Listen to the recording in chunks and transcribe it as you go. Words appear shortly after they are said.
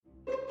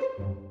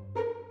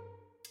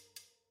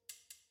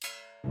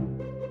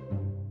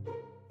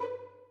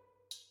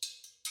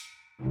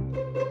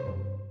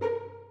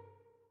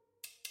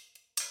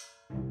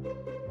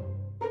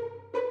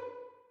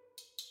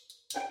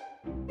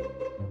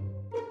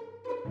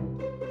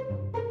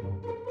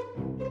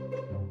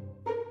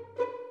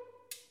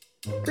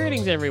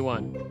Greetings,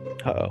 everyone.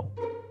 Uh-oh.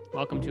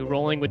 Welcome to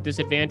Rolling with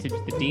Disadvantage,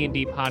 the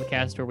D&D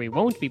podcast where we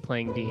won't be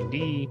playing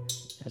D&D.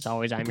 As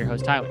always, I'm your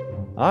host, Tyler.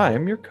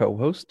 I'm your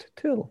co-host,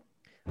 Till.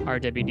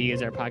 RWD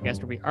is our podcast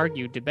where we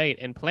argue, debate,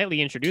 and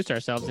politely introduce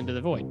ourselves into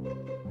the void.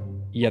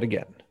 Yet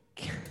again.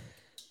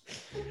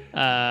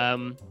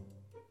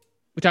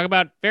 We talk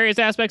about various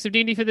aspects of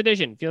D&D 5th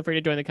edition. Feel free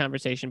to join the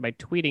conversation by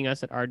tweeting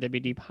us at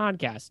RWD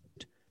podcast.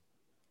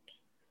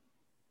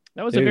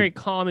 That was a very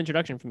calm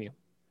introduction from you.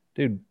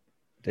 Dude,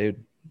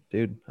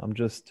 I'm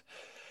just...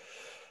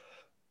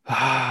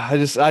 I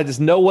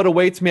just know what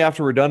awaits me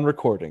after we're done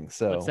recording.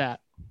 So what's that?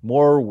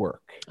 More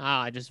work.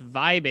 Just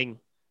vibing.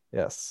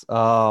 Yes.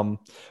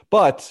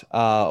 But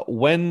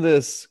when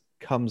this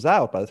comes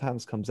out, by the time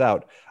this comes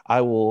out, I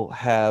will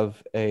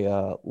have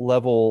a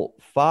level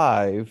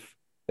 5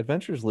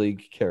 Adventures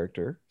League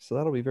character. So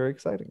that'll be very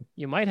exciting.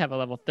 You might have a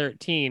level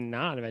 13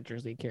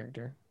 non-Adventures League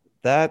character.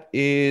 That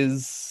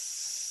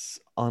is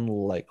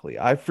unlikely.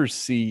 I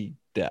foresee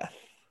death.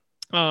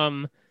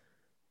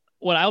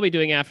 What I'll be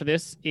doing after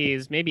this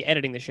is maybe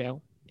editing the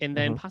show and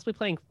then possibly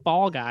playing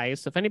Fall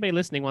Guys. So if anybody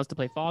listening wants to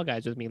play Fall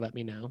Guys with me, let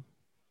me know.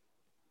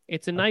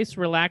 It's a nice,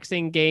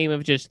 relaxing game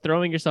of just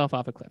throwing yourself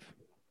off a cliff.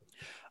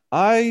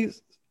 I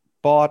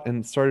bought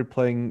and started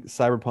playing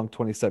Cyberpunk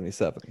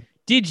 2077.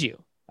 Did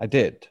you? I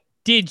did.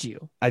 Did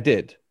you? I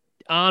did.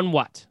 On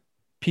what?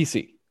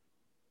 PC.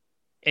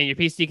 And your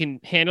PC can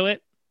handle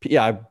it?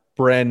 Yeah,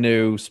 brand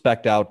new,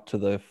 spec'd out to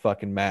the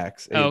fucking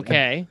max.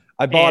 Okay.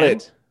 I bought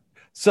it.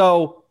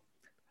 So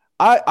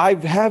I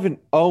haven't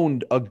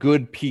owned a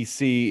good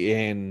PC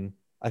in,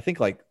 I think,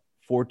 like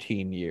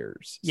 14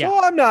 years. Yeah. So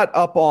I'm not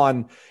up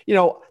on,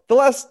 the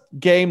last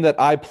game that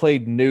I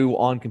played new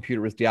on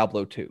computer was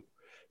Diablo 2.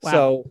 Wow.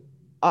 So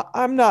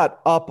I'm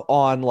not up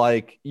on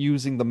like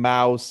using the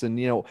mouse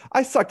and,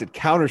 I sucked at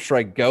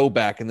Counter-Strike Go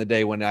back in the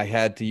day when I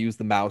had to use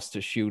the mouse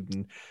to shoot.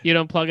 And you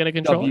don't plug in a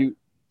controller?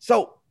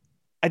 So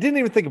I didn't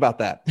even think about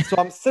that. So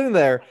I'm sitting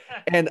there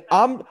and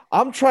I'm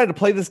trying to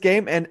play this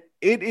game and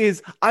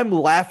I'm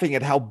laughing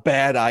at how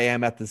bad I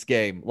am at this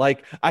game.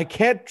 Like, I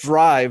can't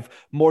drive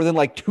more than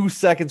like 2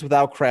 seconds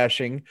without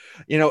crashing.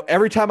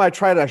 Every time I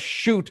try to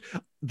shoot,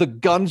 the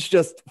gun's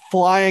just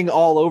flying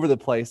all over the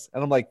place.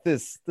 And I'm like,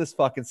 this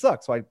fucking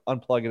sucks. So I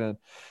unplug it in.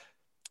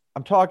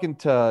 I'm talking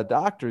to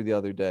Doctor the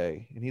other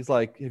day and he's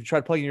like, have you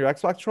tried plugging your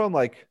Xbox controller? I'm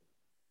like,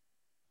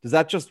 does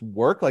that just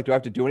work? Like, do I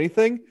have to do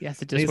anything?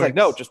 Yes, it just and he's works. like,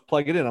 no, just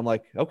plug it in. I'm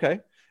like,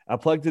 okay. I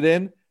plugged it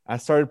in. I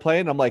started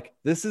playing. I'm like,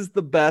 this is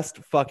the best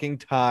fucking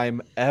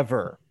time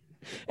ever.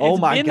 Oh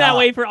my God. It's been that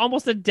way for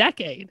almost a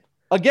decade.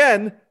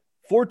 Again,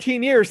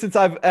 14 years since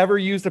I've ever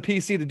used a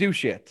PC to do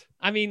shit.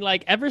 I mean,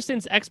 like, ever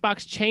since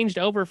Xbox changed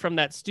over from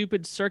that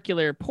stupid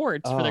circular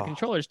ports for their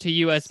controllers to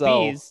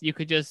USBs, you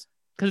could just,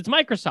 because it's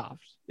Microsoft.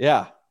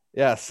 Yeah.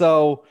 Yeah.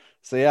 So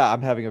yeah,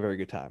 I'm having a very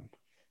good time.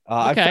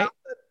 Okay. I found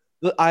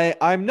that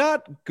I'm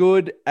not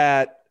good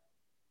at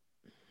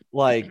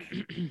like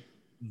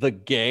the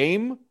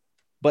game,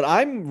 but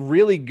I'm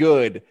really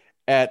good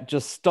at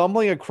just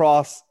stumbling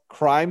across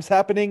crimes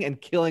happening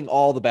and killing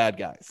all the bad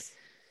guys.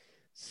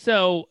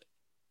 So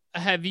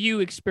have you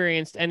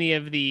experienced any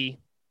of the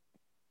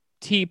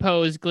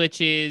T-pose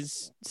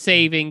glitches,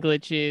 saving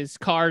glitches,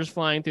 cars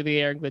flying through the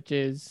air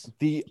glitches?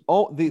 The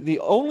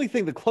only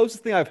thing, the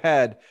closest thing I've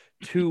had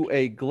to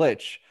a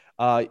glitch,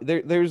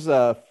 there's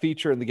a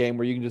feature in the game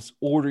where you can just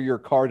order your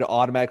car to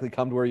automatically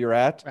come to where you're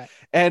at. Right.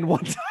 And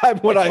one time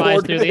when I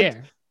ordered through the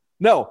air.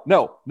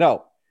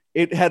 No.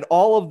 It had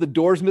all of the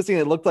doors missing.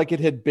 It looked like it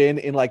had been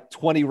in like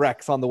 20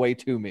 wrecks on the way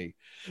to me.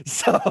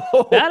 So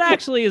that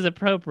actually is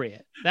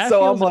appropriate. That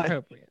feels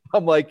appropriate.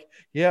 I'm like,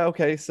 yeah,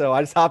 okay. So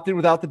I just hopped in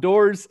without the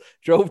doors,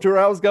 drove to where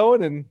I was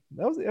going, and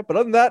that was it. But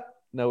other than that,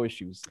 no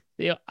issues.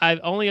 I've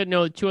only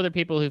know 2 other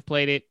people who've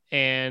played it,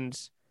 and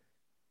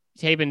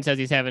Tabin says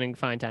he's having a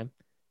fine time.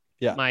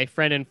 Yeah. My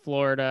friend in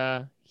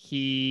Florida,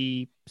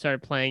 he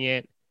started playing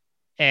it,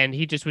 and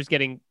he just was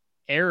getting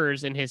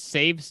errors in his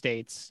save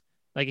states.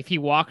 Like, if he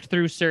walked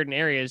through certain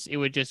areas, it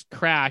would just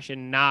crash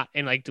and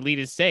like delete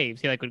his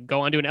saves. He would go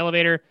onto an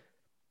elevator,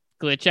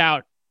 glitch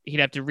out. He'd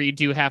have to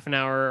redo half an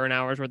hour or an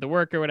hour's worth of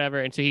work or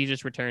whatever. And so he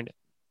just returned it.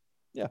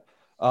 Yeah.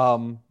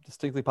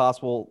 Distinctly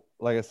possible.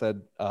 Like I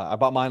said, I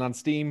bought mine on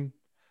Steam.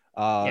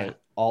 It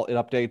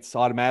updates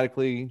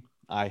automatically.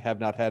 I have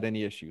not had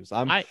any issues.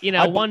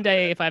 One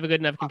day, if I have a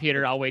good enough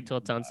computer, I'll wait till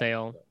it's on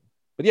sale.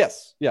 But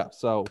yes. Yeah.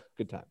 So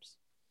good times.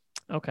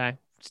 Okay.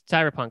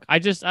 Cyberpunk. I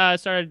just I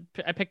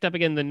picked up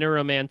again the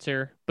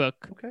Neuromancer book.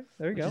 Okay,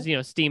 there you go. Which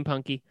is,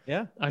 steampunky.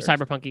 Yeah. Or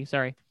cyberpunky,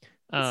 sorry.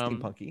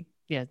 Steampunky.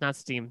 Yeah, it's not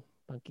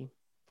steampunky.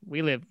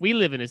 We live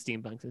in a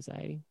steampunk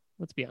society.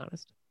 Let's be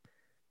honest.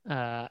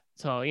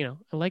 So, I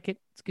like it.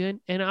 It's good.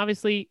 And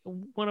obviously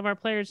one of our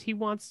players, he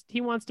wants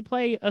to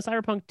play a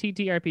Cyberpunk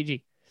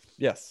TTRPG.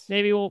 Yes.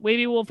 Maybe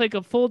we'll take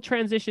a full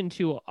transition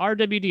to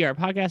RWD, our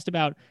podcast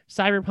about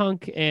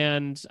Cyberpunk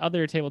and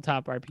other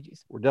tabletop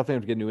RPGs. We're definitely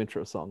going to get a new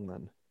intro song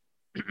then.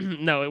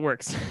 No, it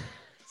works.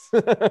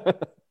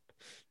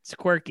 It's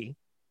quirky.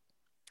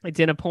 It's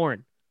in a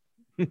porn.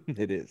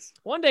 It is.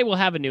 One day we'll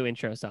have a new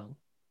intro song.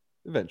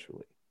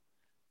 Eventually.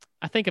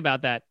 I think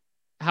about that,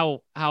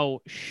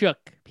 how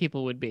shook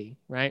people would be,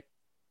 right?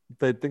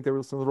 They'd think they were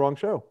listening to the wrong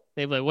show.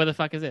 They'd be like, "What the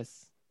fuck is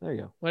this? There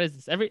you go. What is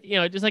this?"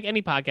 Just like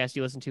any podcast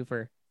you listen to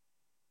for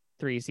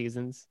 3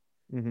 seasons,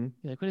 Mm-hmm.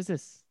 you're like, "What is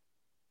this?"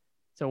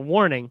 So,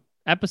 warning: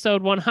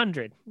 episode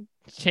 100,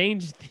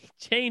 change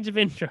of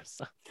intro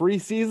song. 3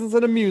 seasons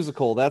and a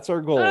musical. That's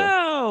our goal.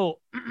 Oh,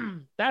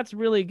 that's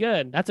really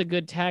good. That's a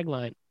good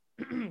tagline.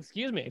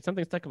 Excuse me,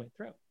 something stuck in my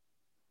throat.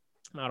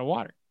 I'm out of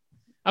water.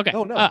 Okay.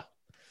 Oh no.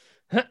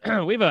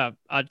 We have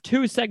a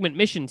 2-segment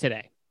mission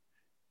today.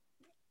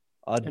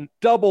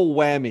 Double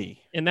whammy.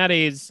 And that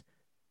is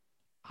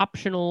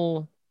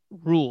optional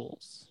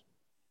rules.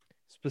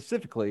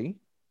 Specifically,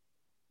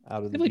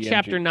 out of the Specifically, DMG.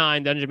 Chapter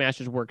 9, Dungeon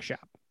Master's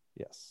Workshop,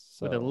 Yes.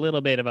 with a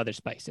little bit of other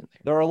spice in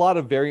there. There are a lot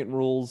of variant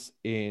rules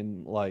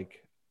in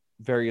like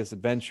various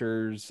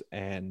adventures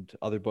and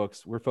other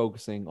books. We're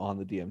focusing on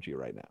the DMG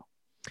right now.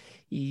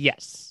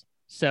 Yes.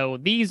 So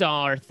these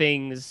are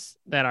things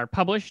that are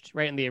published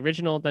right in the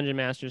original Dungeon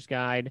Master's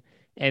Guide,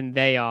 and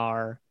they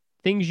are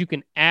things you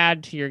can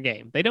add to your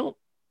game. They don't.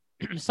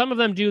 Some of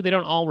them do. They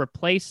don't all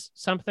replace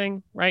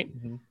something, right?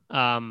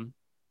 Mm-hmm.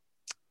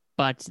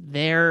 But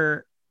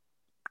they're.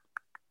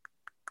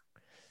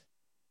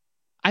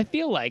 I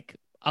feel like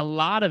a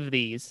lot of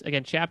these,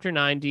 again, Chapter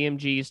 9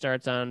 DMG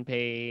starts on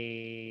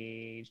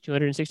page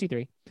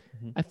 263.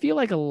 Mm-hmm. I feel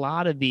like a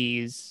lot of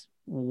these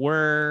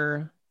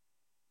were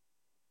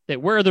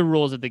the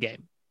rules of the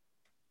game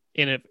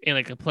in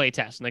like a play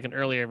test, in like an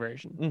earlier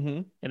version.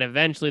 Mm-hmm. And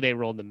eventually they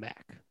rolled them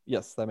back.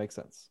 Yes, that makes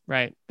sense.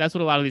 Right. That's what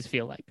a lot of these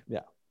feel like.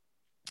 Yeah.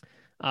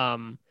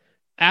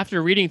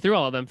 After reading through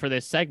all of them for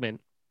this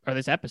segment or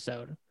this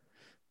episode,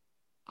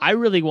 I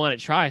really want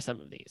to try some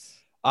of these.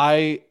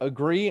 I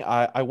agree.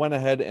 I went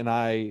ahead and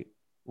I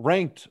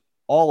ranked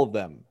all of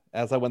them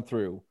as I went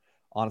through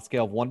on a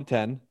scale of 1 to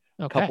 10.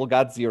 Okay. A couple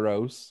got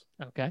zeros.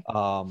 Okay.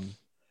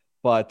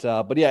 But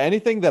yeah,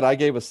 anything that I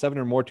gave a 7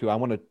 or more to, I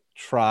want to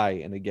try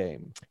in a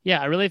game.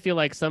 Yeah, I really feel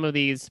like some of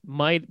these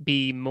might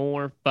be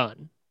more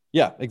fun.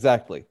 Yeah,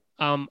 exactly.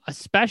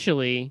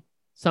 Especially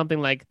something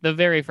like the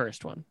very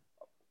first one.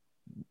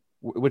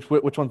 Which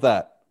one's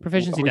that?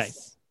 Proficiency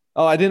dice.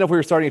 Oh, I didn't know if we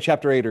were starting at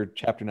chapter 8 or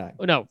chapter 9.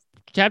 No,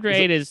 chapter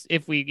 8 is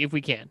if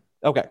we can.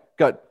 Okay,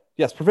 good.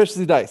 Yes,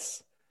 proficiency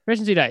dice.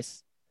 Proficiency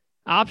dice.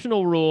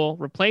 Optional rule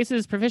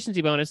replaces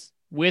proficiency bonus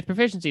with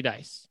proficiency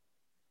dice.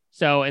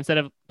 So instead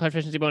of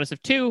proficiency bonus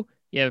of 2,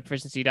 you have a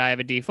proficiency die of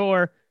a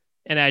D4,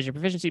 and as your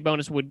proficiency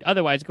bonus would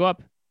otherwise go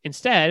up,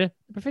 instead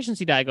the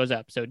proficiency die goes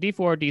up. So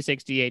D4,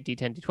 D6, D8,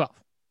 D10, D12.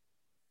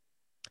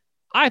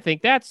 I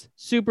think that's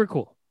super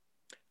cool.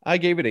 I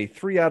gave it a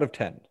 3 out of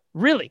 10.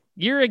 Really?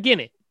 You're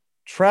again it.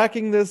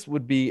 Tracking this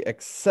would be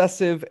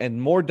excessive,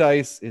 and more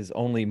dice is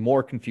only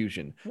more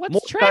confusion. What's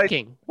more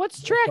tracking? Dice...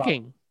 What's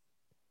tracking?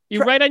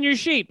 You write on your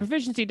sheet,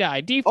 proficiency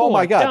die, D4, oh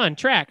my God. Done,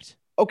 tracked.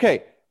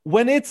 Okay,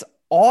 when it's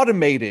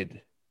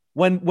automated,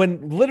 when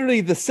literally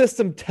the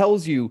system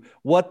tells you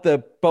what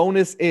the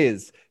bonus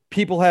is,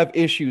 people have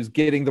issues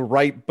getting the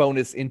right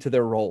bonus into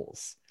their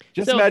rolls.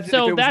 Just imagine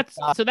so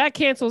that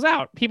cancels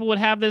out. People would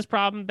have this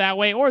problem that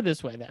way or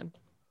this way then.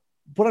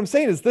 What I'm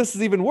saying is this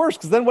is even worse,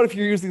 because then what if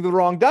you're using the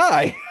wrong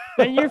die?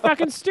 Then you're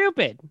fucking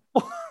stupid.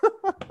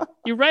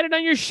 You write it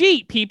on your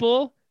sheet,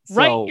 people.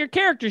 Write your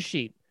character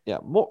sheet. Yeah,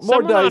 more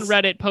Someone dice. on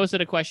Reddit posted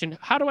a question: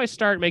 how do I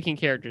start making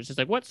characters? It's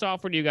like, what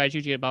software do you guys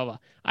usually get? Blah blah.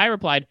 I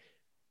replied,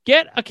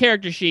 get a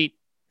character sheet,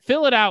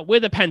 fill it out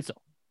with a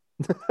pencil.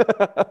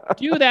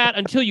 Do that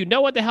until you know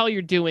what the hell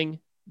you're doing,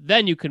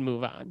 then you can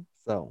move on.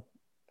 Yeah,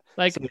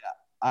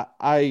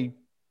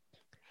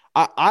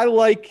 I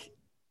like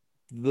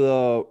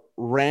the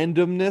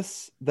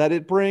randomness that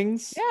it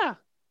brings. Yeah.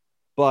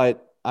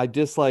 But I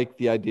dislike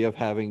the idea of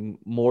having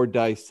more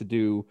dice to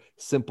do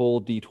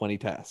simple D20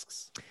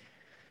 tasks.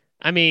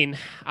 I mean,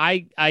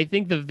 I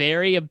think the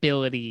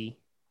variability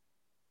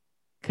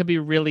could be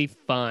really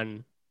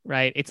fun,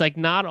 right? It's like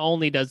not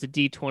only does the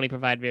D20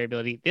 provide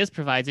variability, this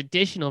provides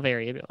additional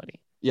variability.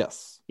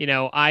 Yes. You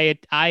know, I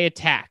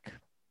attack.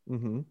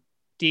 Mm-hmm.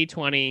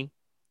 D20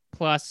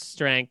 plus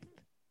strength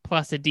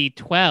plus a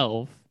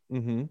D12,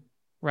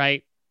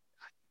 right?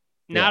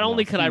 Not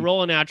only could I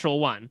roll a natural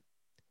 1,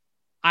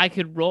 I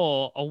could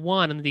roll a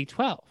 1 on the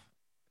D12.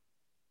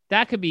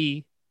 That could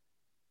be...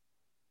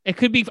 I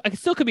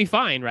still could be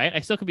fine, right? I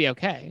still could be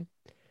okay.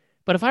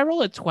 But if I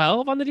roll a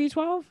 12 on the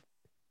D12,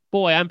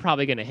 boy, I'm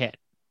probably going to hit.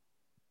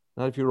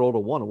 Not if you rolled a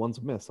 1. A 1's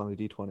a miss on a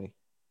D20.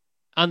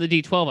 On the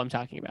D12 I'm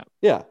talking about.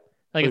 Yeah.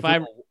 Like if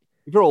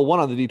you roll a 1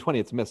 on the D20,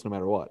 it's a miss no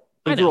matter what.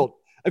 If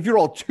you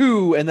roll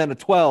 2 and then a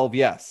 12,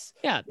 yes.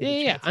 Yeah.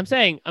 I'm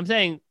saying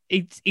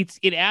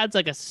it adds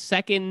like a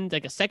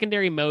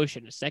secondary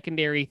motion, a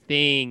secondary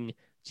thing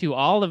to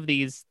all of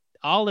these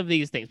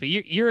things, but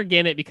you're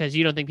against it because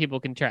you don't think people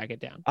can track it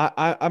down.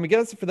 I'm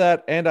against it for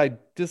that, and I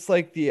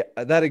dislike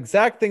that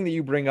exact thing that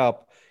you bring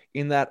up,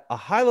 in that a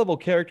high level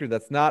character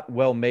that's not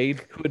well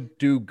made could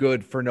do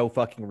good for no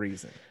fucking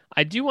reason.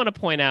 I do want to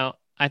point out,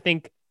 I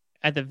think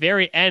at the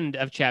very end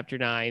of chapter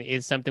 9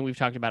 is something we've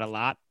talked about a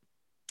lot.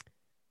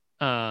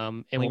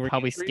 And we'll Wolverine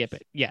probably trees? skip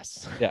it.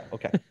 Yes. Yeah.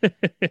 Okay.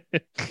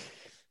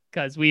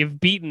 Because we've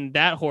beaten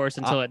that horse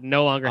until it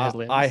no longer has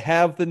limbs. I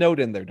have the note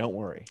in there. Don't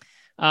worry.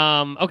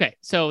 Okay,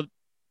 so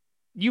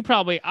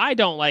I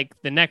don't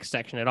like the next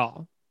section at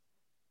all.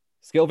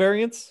 Skill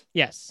variance?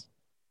 Yes.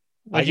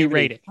 I Would you give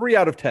rate a it? 3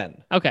 out of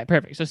 10. Okay,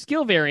 perfect. So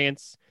skill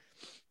variance,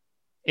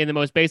 in the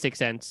most basic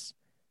sense,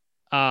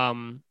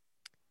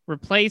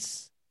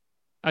 replace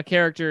a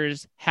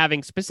character's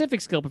having specific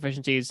skill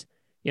proficiencies,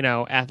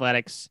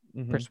 athletics,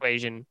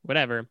 persuasion,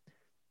 whatever,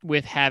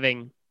 with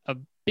having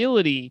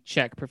ability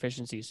check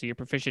proficiencies. So you're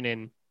proficient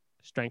in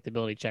strength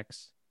ability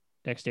checks,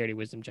 dexterity,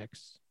 wisdom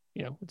checks,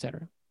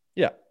 etc.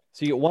 Yeah.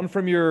 So you get one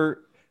from your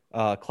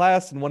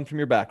class and one from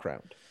your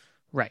background.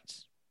 Right.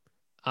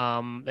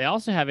 They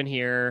also have in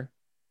here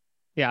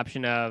the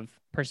option of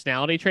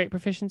personality trait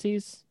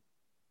proficiencies,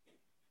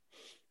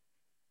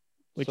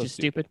 which is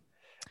stupid.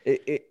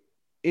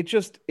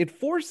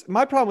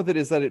 My problem with it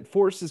is that it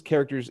forces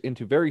characters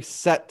into very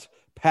set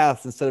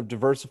paths instead of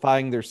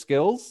diversifying their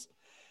skills.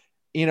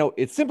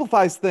 It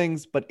simplifies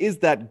things, but is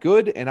that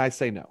good? And I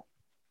say no.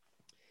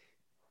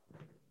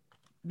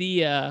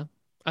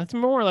 That's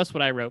more or less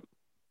what I wrote.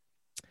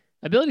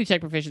 Ability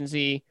check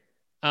proficiency,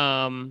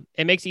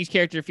 it makes each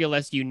character feel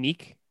less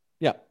unique.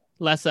 Yeah.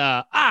 Less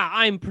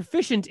I'm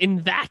proficient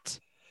in that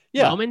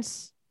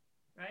moments.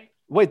 Right?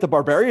 Wait, the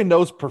barbarian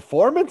knows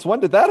performance?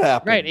 When did that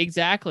happen? Right,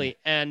 exactly.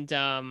 And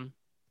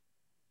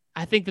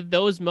I think that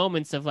those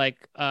moments of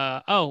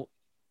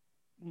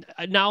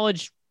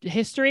knowledge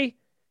history,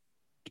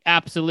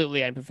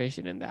 absolutely I'm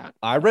proficient in that.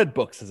 I read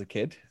books as a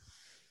kid.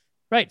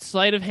 Right,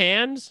 sleight of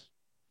hand,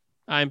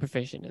 I'm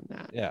proficient in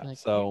that. Yeah.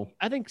 So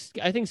I think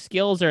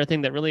skills are a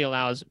thing that really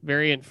allows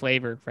variant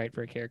flavor, right,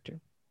 for a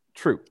character.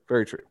 True.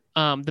 Very true.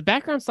 The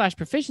background /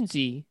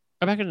 proficiency,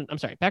 background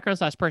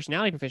 /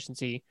 personality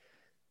proficiency,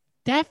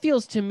 that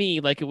feels to me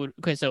like it would.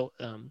 Okay, so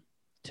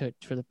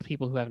for the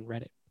people who haven't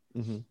read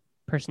it,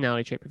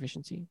 personality trait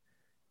proficiency,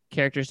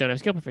 characters don't have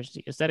skill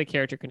proficiency. Instead, a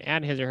character can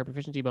add his or her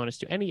proficiency bonus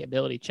to any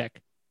ability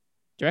check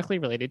directly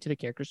related to the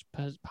character's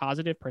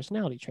positive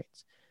personality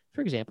traits.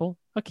 For example,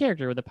 a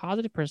character with a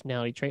positive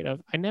personality trait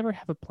of "I never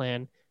have a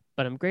plan,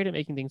 but I'm great at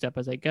making things up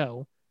as I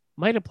go"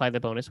 might apply the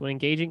bonus when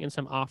engaging in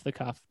some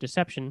off-the-cuff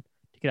deception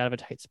to get out of a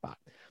tight spot.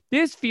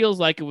 This feels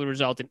like it would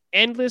result in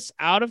endless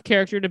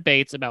out-of-character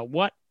debates about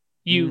what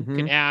you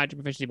can add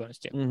your proficiency bonus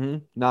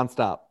to.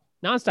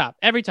 Nonstop.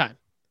 Every time.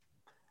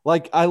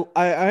 Like,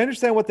 I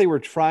understand what they were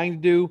trying to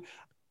do.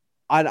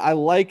 I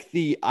like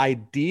the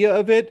idea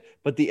of it,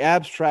 but the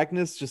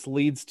abstractness just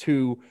leads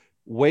to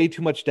way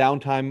too much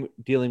downtime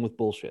dealing with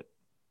bullshit.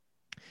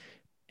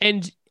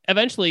 And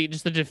eventually,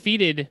 just the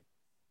defeated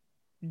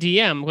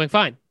DM going,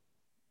 fine.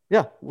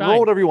 Yeah, roll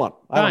whatever you want.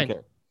 I don't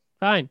care.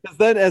 Fine. Because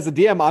then, as a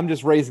DM, I'm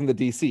just raising the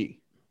DC.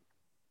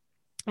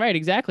 Right,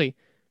 exactly.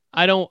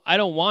 I don't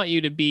want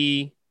you to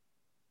be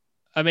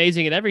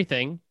amazing at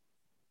everything,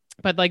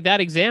 but like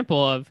that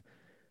example of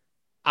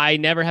I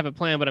never have a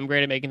plan, but I'm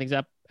great at making things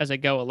up as I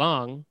go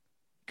along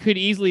could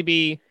easily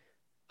be,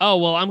 oh,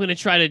 well, I'm going to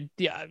try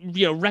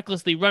to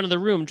recklessly run in the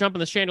room, jump in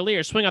the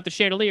chandelier, swing off the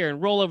chandelier,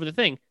 and roll over the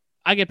thing.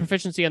 I get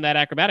proficiency on that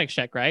acrobatics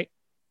check, right?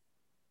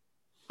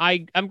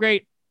 I'm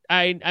great.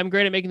 I'm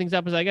great at making things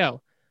up as I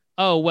go.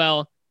 Oh,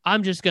 well,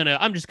 I'm just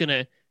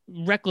gonna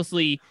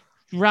recklessly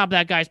rob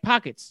that guy's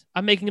pockets.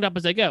 I'm making it up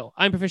as I go.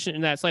 I'm proficient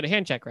in that sleight of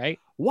hand check, right?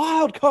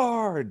 Wild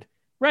card.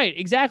 Right,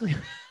 exactly.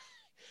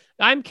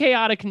 I'm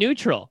chaotic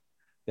neutral.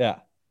 Yeah.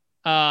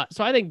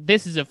 So I think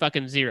this is a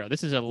fucking 0.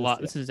 This is a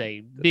lot. This is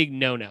a big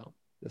no-no.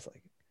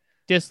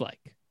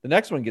 Dislike. The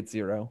next one gets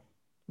 0.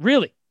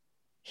 Really?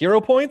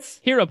 Hero points?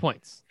 Hero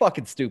points.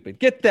 Fucking stupid.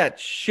 Get that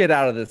shit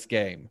out of this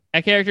game.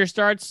 A character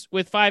starts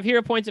with 5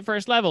 hero points at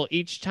first level.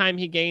 Each time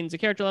he gains a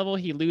character level,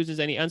 he loses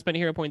any unspent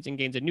hero points and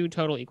gains a new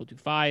total equal to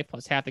 5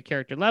 plus half the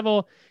character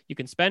level. You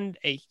can spend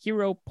a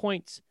hero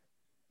point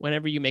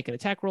whenever you make an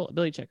attack roll,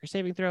 ability check, or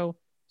saving throw.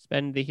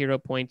 Spend the hero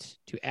point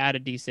to add a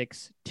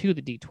d6 to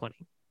the d20.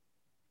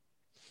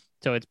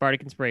 So it's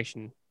Bardic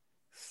Inspiration.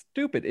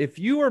 Stupid. If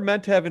you were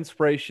meant to have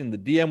inspiration, the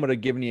DM would have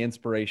given you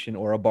inspiration,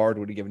 or a bard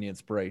would have given you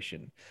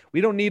inspiration.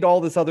 We don't need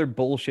all this other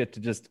bullshit to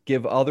just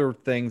give other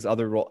things,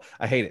 other role.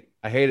 I hate it.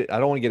 I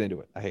don't want to get into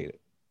it. I hate it.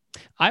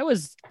 I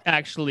was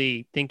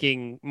actually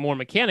thinking more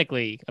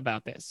mechanically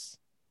about this.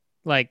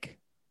 Like,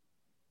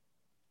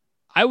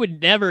 I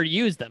would never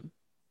use them.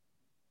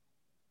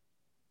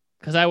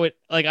 Because I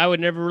would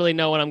never really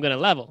know when I'm going to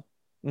level.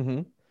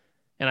 Mm-hmm.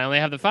 And I only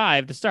have the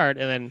 5 to start,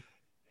 and then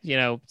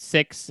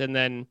 6, and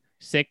then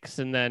 6,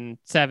 and then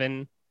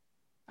 7.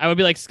 I would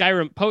be like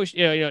Skyrim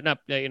potion,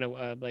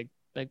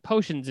 like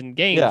potions in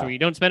games where you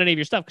don't spend any of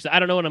your stuff because I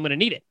don't know when I'm going to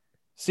need it.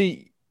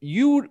 See,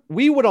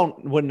 we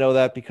wouldn't know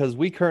that because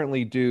we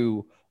currently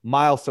do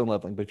milestone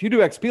leveling. But if you do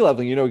XP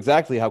leveling, you know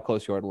exactly how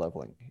close you are to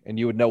leveling, and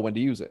you would know when to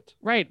use it.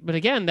 Right, but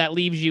again, that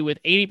leaves you with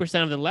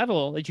 80% of the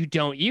level that you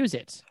don't use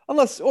it.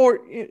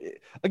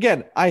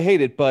 Again, I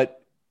hate it, but.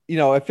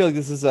 I feel like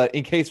this is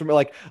in case for me,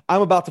 like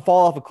I'm about to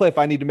fall off a cliff.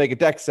 I need to make a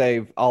deck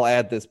save. I'll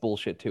add this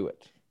bullshit to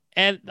it.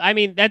 And I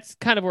mean, that's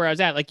kind of where I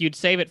was at. Like, you'd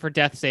save it for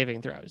death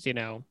saving throws,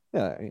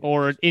 Yeah,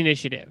 or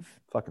initiative,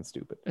 fucking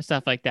stupid.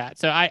 stuff like that.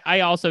 So I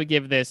also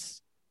give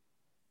this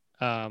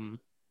um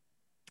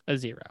a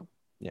 0.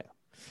 Yeah.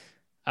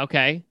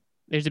 Okay.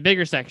 There's a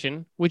bigger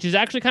section, which is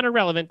actually kind of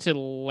relevant to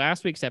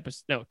last week's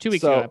episode. No, 2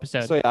 weeks ago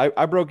episode. So yeah,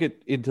 I broke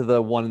it into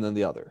the one and then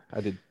the other.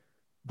 I did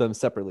them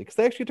separately because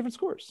they actually have different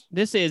scores.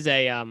 This is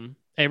a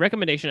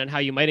recommendation on how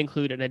you might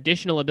include an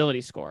additional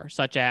ability score,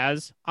 such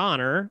as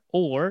honor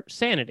or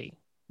sanity.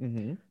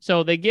 Mm-hmm.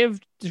 So they give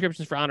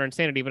descriptions for honor and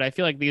sanity, but I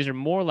feel like these are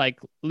more like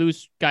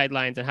loose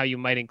guidelines on how you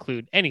might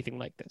include anything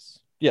like this.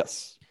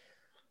 Yes.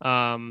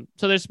 So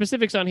there's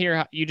specifics on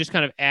here. You just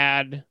kind of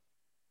add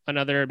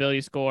another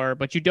ability score,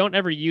 but you don't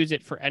ever use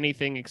it for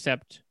anything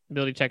except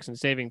ability checks and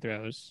saving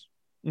throws.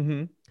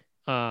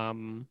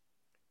 Mm-hmm.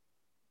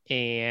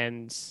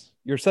 And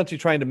you're essentially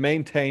trying to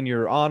maintain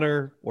your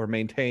honor or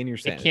maintain your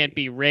sanity. It can't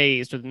be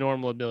raised with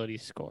normal ability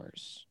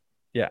scores.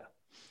 Yeah.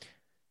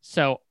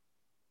 So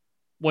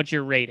what's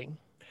your rating?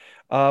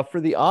 For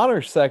the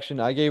honor section,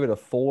 I gave it a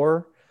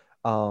 4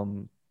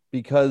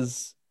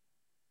 because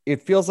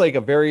it feels like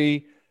a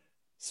very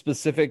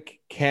specific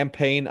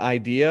campaign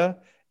idea.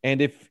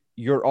 And if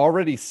you're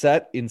already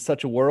set in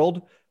such a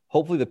world,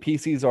 hopefully the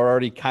PCs are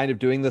already kind of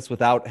doing this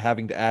without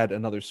having to add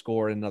another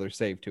score and another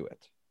save to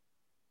it.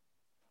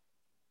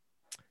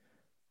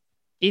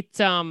 It's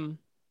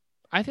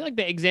I feel like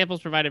the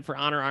examples provided for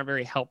honor aren't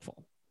very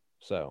helpful.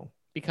 So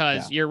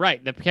because you're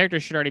right, the character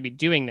should already be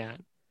doing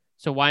that.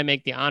 So why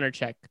make the honor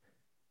check?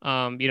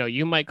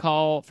 You might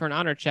call for an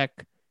honor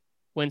check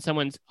when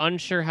someone's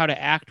unsure how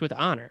to act with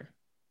honor.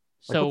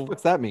 So like,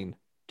 what's that mean?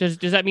 Does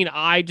that mean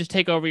I just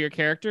take over your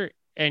character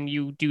and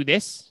you do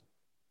this?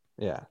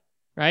 Yeah.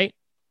 Right?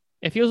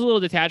 It feels a little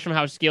detached from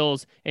how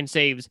skills and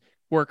saves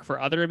work for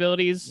other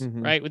abilities,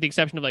 Mhm. right? With the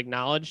exception of like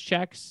knowledge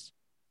checks.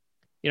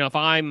 If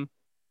I'm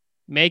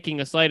making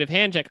a sleight of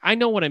hand check, I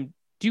know what I'm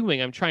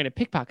doing. I'm trying to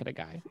pickpocket a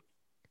guy.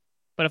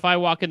 But if I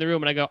walk in the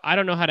room and I go, I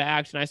don't know how to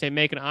act, and I say,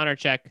 make an honor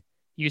check,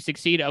 you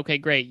succeed. Okay,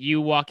 great.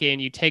 You walk in,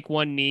 you take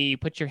one knee, you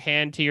put your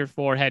hand to your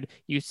forehead,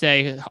 you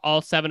say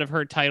all 7 of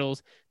her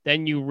titles,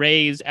 then you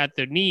raise at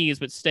the knees,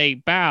 but stay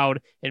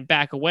bowed and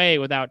back away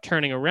without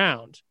turning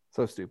around.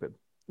 So stupid.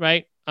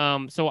 Right?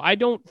 So I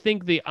don't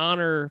think the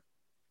honor,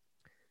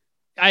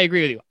 I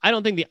agree with you. I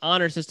don't think the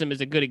honor system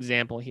is a good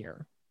example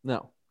here.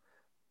 No.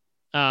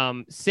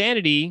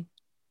 Sanity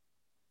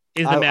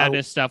is the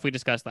madness stuff we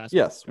discussed last week.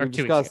 Yes, we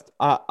discussed.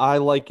 I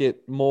like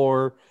it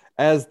more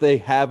as they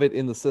have it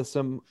in the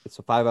system. It's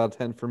a 5 out of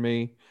 10 for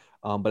me.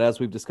 But as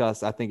we've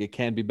discussed, I think it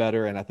can be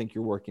better, and I think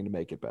you're working to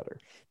make it better.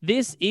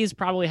 This is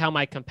probably how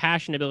my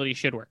compassion ability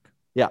should work.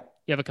 Yeah.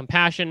 You have a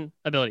compassion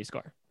ability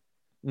score.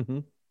 Mm-hmm.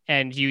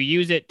 And you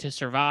use it to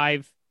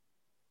survive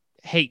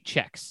hate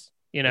checks,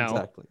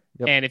 Exactly.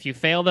 Yep. And if you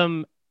fail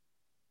them,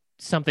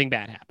 something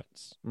bad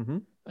happens. Mm-hmm.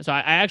 So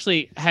I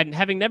actually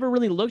having never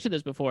really looked at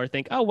this before,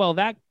 think, oh, well,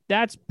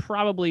 that's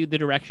probably the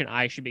direction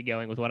I should be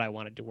going with what I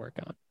wanted to work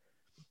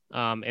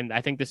on. And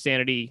I think the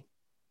sanity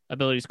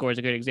ability score is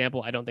a good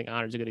example. I don't think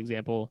honor is a good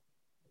example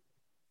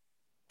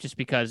just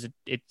because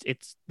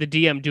it's the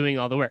DM doing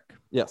all the work.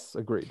 Yes,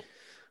 agreed.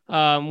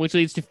 Which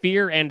leads to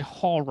fear and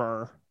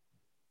horror.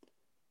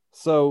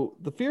 So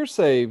the fear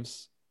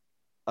saves,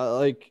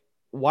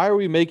 why are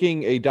we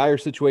making a dire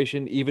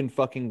situation even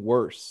fucking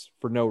worse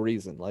for no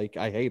reason? Like,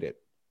 I hate it.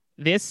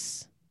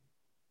 This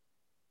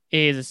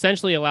is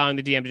essentially allowing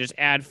the DM to just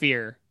add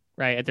fear,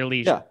 right, at their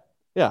leisure.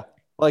 Yeah.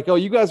 Like, oh,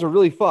 you guys are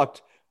really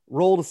fucked.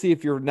 Roll to see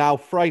if you're now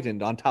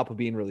frightened on top of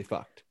being really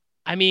fucked.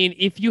 I mean,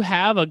 if you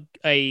have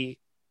a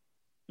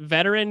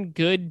veteran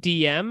good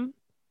DM,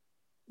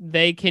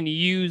 they can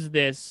use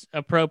this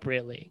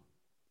appropriately.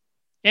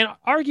 And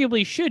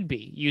arguably should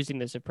be using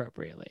this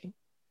appropriately.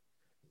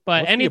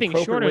 But anything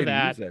short of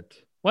that...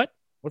 What?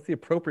 What's the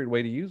appropriate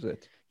way to use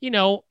it?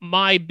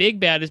 My big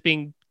bad is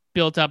being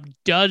built up,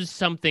 does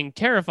something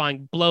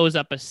terrifying, blows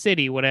up a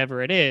city,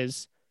 whatever it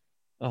is.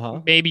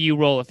 Maybe you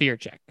roll a fear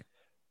check.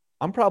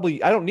 I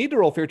don't need to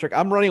roll a fear check.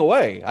 I'm running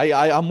away.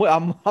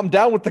 I'm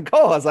down with the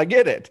cause. I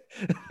get it.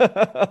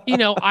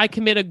 I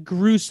commit a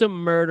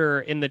gruesome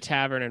murder in the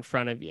tavern in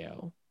front of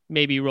you.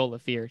 Maybe roll a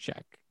fear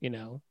check,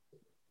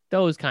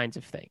 those kinds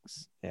of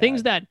things. Yeah.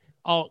 Things that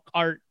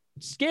are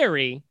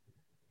scary.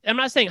 I'm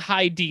not saying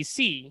high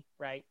DC,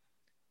 right?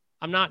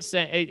 I'm not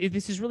saying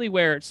this is really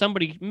where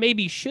somebody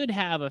maybe should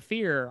have a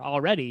fear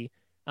already,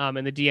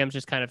 and the DM's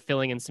just kind of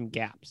filling in some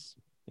gaps.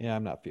 Yeah,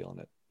 I'm not feeling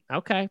it.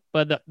 Okay,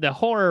 but the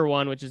horror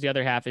one, which is the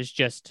other half, is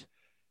just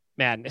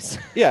madness.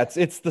 Yeah,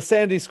 it's the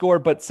sanity score,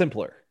 but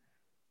simpler.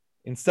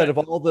 Instead of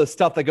all the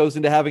stuff that goes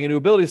into having a new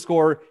ability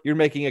score, you're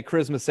making a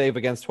charisma save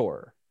against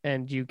horror.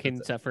 And you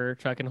can suffer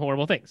fucking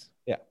horrible things.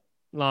 Yeah.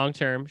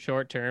 Long-term,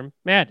 short-term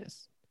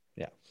madness.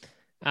 Yeah.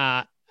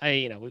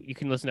 You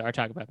can listen to our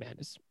talk about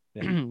madness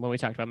when we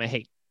talked about my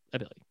hate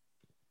ability.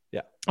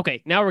 Yeah.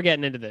 Okay, now we're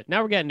getting into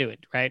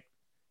it, right?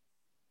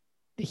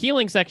 The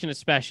healing section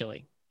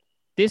especially.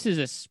 This is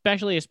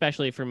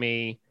especially for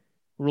me,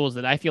 rules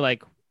that I feel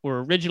like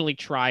were originally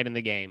tried in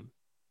the game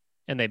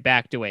and they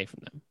backed away from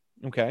them.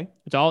 Okay.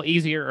 It's all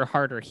easier or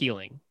harder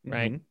healing,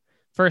 right? Mhm.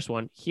 First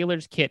one,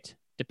 healer's kit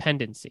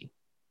dependency.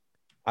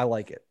 I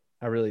like it.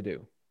 I really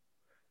do.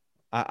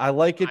 I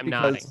like it I'm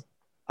nodding. because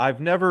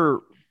I've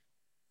never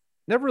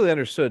really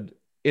understood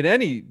in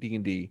any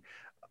D&D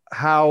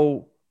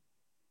how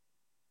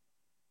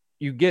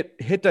you get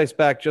hit dice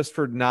back just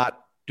for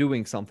not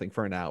doing something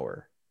for an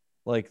hour.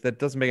 Like that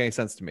doesn't make any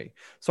sense to me.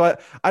 So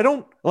I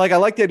don't like I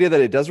like the idea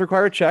that it does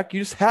require a check. You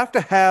just have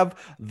to have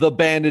the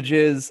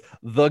bandages,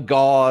 the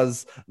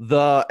gauze,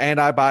 the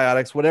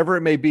antibiotics, whatever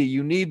it may be.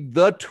 You need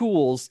the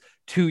tools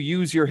to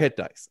use your hit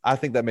dice. I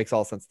think that makes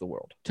all sense in the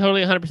world.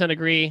 Totally 100%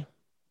 agree.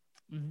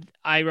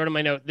 I wrote in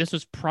my note, this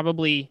was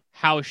probably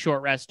how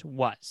short rest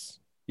was.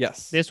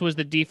 Yes. This was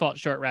the default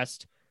short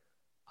rest.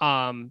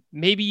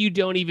 Maybe you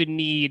don't even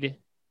need,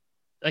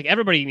 like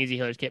everybody needs a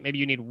healer's kit. Maybe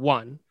you need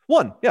one.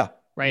 One, yeah.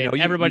 Right.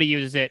 Everybody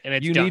uses it and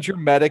it's you done. need your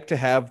medic to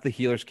have the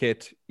healer's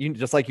kit.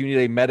 Just like you need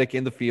a medic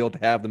in the field to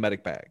have the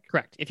medic bag.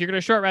 Correct. If you're going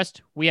to short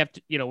rest, we have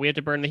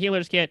to burn the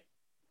healer's kit.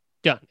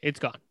 Done. It's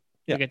gone.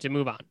 Yeah. We get to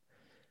move on.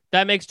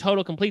 That makes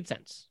total complete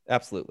sense.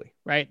 Absolutely.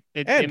 Right.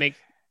 It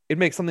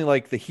makes something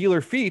like the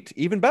healer feat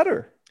even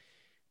better.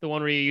 The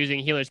one where you're using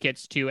healer's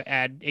kits to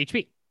add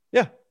HP.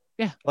 Yeah.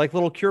 Yeah. Like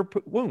little cure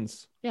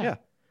wounds. Yeah.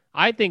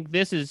 I think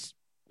this is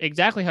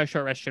exactly how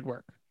short rest should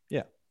work.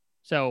 Yeah.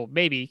 So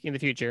maybe in the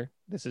future,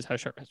 this is how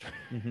short rest works.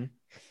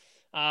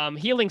 Mm-hmm.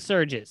 Healing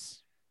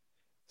surges.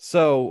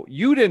 So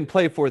you didn't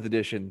play 4th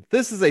edition.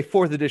 This is a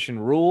 4th edition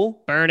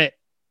rule. Burn it.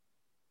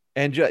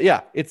 And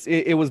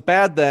it was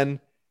bad then,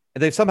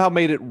 and they've somehow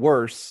made it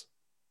worse.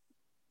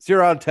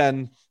 0 out of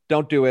 10.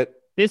 Don't do it.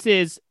 This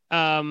is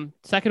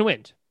second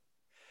wind.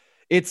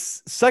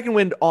 It's second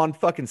wind on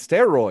fucking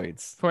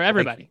steroids. For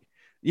everybody.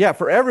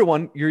 For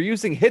everyone. You're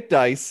using hit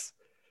dice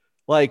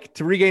like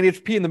to regain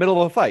HP in the middle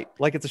of a fight,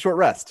 like it's a short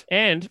rest.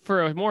 And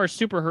for a more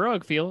super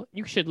heroic feel,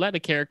 you should let a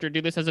character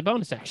do this as a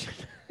bonus action.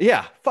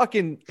 Yeah,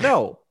 fucking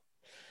no.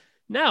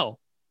 No.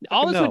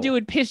 All this would do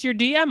would piss your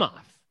DM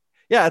off.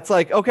 Yeah, it's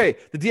like, okay,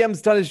 the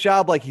DM's done his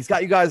job. Like, he's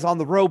got you guys on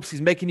the ropes.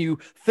 He's making you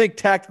think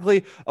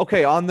tactically.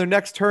 Okay, on their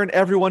next turn,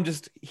 everyone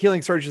just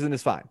healing surges and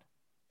is fine.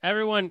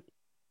 Everyone,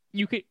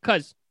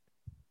 because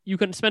you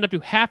can spend up to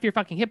half your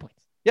fucking hit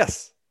points.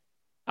 Yes.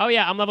 Oh,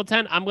 yeah, I'm level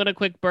 10. I'm going to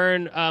quick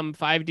burn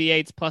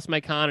 5d8s plus my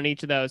con in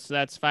each of those. So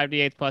that's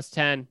 5d8s plus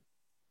 10.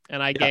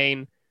 And I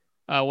gain,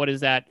 what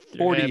is that?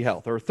 40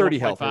 health or 30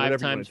 health. 5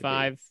 times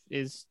 5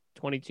 is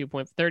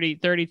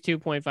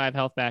 32.5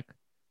 health back.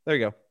 There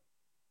you go.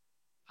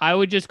 I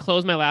would just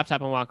close my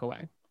laptop and walk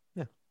away.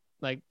 Yeah.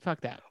 Like,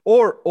 fuck that.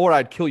 Or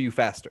I'd kill you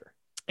faster.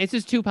 It's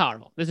just too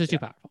powerful. This is too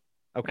powerful.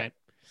 Okay. Right?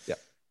 Yeah.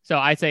 So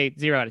I say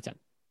 0 out of 10.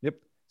 Yep.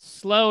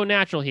 Slow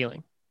natural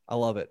healing. I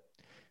love it.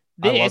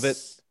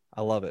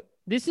 I love it.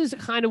 This is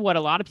kind of what a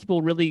lot of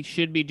people really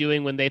should be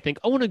doing when they think,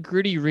 oh, in a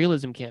gritty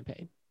realism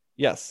campaign.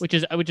 Yes. Which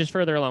is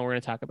further along. We're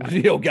going to talk about.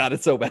 Oh God,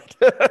 it's so bad.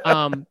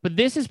 But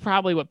this is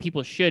probably what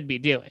people should be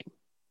doing.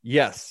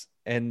 Yes.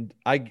 And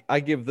I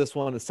give this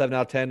one a 7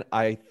 out of 10.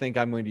 I think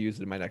I'm going to use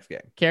it in my next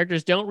game.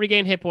 Characters don't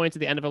regain hit points at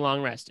the end of a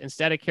long rest.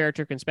 Instead, a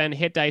character can spend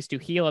hit dice to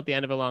heal at the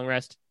end of a long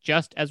rest,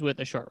 just as with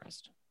a short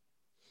rest.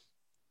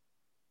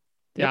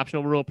 The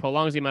optional rule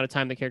prolongs the amount of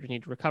time the characters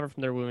need to recover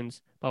from their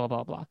wounds, blah,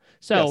 blah, blah, blah.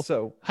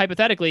 So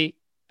hypothetically,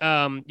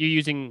 you're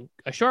using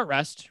a short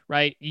rest,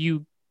 right?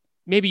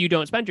 Maybe you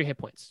don't spend your hit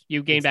points.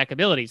 You gain back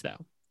abilities,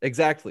 though.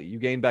 Exactly. You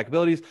gain back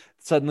abilities.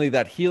 Suddenly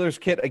that healer's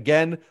kit,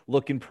 again,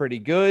 looking pretty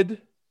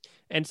good.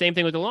 And same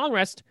thing with the long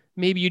rest.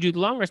 Maybe you do the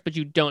long rest, but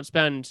you don't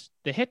spend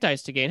the hit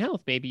dice to gain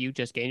health. Maybe you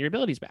just gain your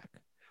abilities back.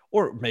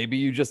 Or maybe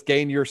you just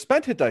gain your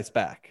spent hit dice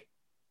back.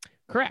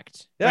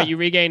 Correct. Yeah. Right, you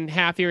regain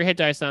half your hit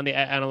dice on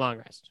a long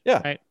rest. Yeah.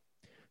 Right.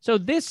 So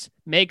this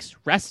makes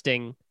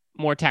resting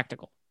more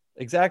tactical.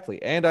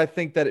 Exactly. And I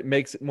think that it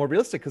makes it more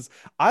realistic because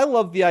I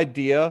love the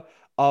idea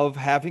of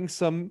having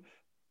some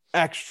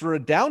extra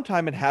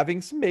downtime and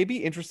having some maybe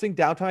interesting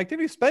downtime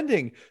activity,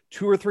 spending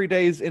 2 or 3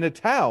 days in a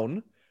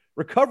town,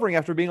 recovering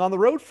after being on the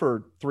road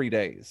for 3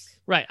 days.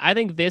 Right. I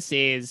think this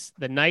is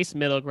the nice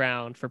middle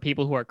ground for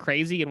people who are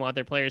crazy and want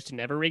their players to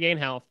never regain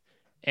health.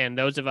 And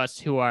those of us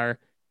who are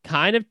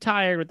kind of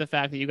tired with the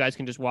fact that you guys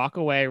can just walk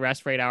away,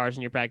 rest for 8 hours,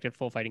 and you're back to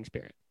full fighting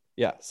spirit.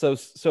 Yeah. So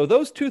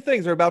those two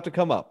things are about to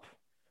come up.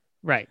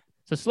 Right.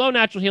 So slow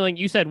natural healing.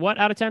 You said what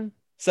out of 10?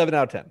 7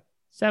 out of 10.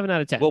 7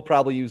 out of 10. We'll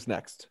probably use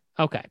next.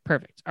 Okay,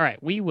 perfect. All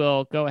right, we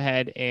will go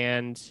ahead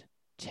and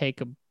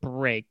take a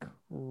break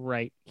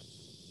right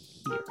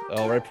here.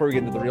 Oh, right before we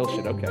get into the real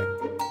shit. Okay.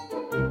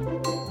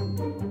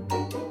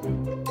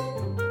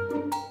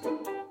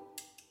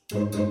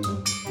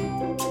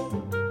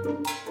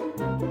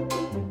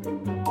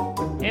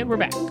 And we're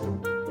back.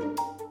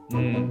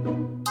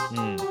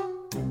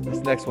 This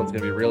next one's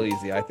going to be real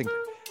easy. I think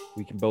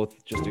we can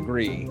both just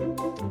agree.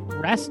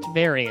 Rest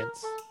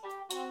variants.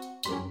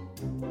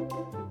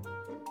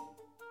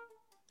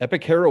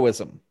 Epic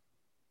heroism.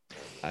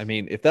 I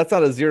mean, if that's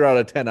not a 0 out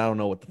of 10, I don't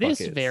know what the fuck is.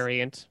 This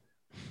variant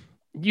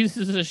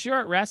uses a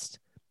short rest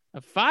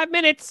of 5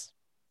 minutes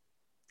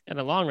and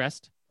a long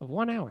rest of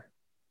 1 hour.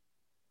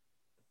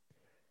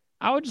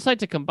 I would just like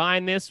to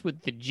combine this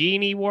with the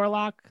genie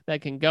warlock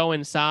that can go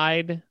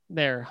inside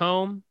their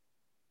home.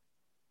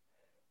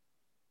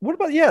 What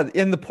about, yeah,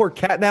 in the poor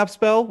catnap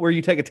spell where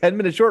you take a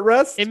 10-minute short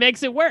rest? It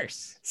makes it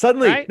worse.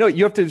 Suddenly, right? no,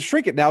 you have to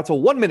shrink it now. It's a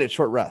 1-minute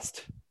short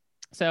rest.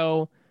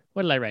 So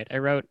what did I write? I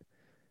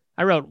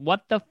wrote,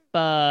 what the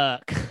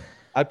fuck?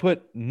 I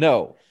put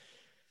no.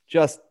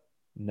 Just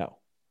no.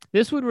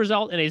 This would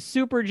result in a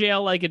super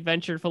jail-like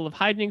adventure full of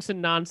hijinks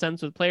and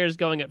nonsense with players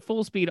going at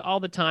full speed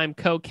all the time.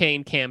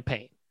 Cocaine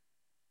campaign.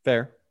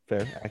 Fair.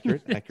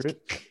 Accurate.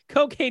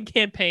 Cocaine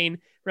campaign,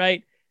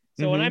 right?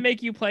 So when I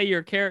make you play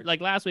your character,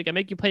 like last week, I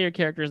make you play your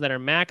characters that are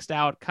maxed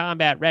out,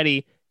 combat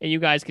ready, and you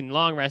guys can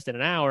long rest in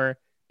an hour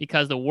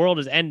because the world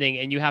is ending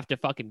and you have to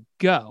fucking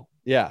go.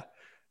 Yeah.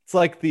 It's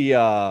like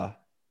the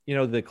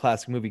the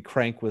classic movie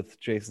Crank with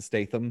Jason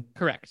Statham.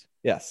 Correct.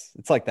 Yes,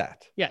 it's like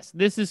that. Yes,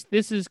 this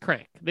is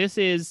Crank. This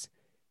is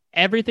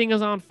everything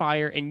is on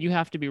fire and you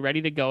have to be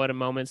ready to go at a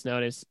moment's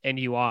notice, and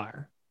you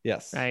are.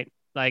 Yes. Right?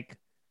 Like,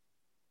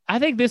 I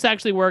think this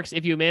actually works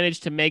if you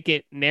manage to make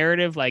it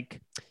narrative.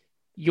 Like,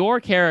 your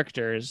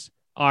characters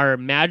are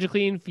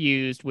magically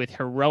infused with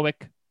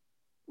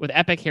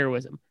epic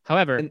heroism.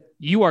 However,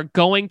 you are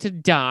going to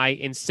die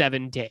in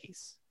 7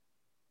 days.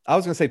 I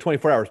was going to say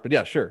 24 hours, but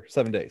yeah, sure.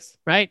 7 days.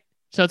 Right?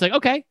 So it's like,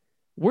 okay,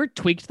 we're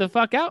tweaked the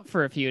fuck out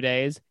for a few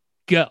days.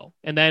 Go.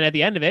 And then at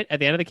the end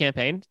of the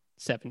campaign,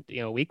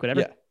 a week,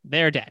 whatever,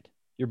 they're dead.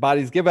 Your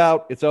bodies give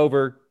out. It's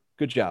over.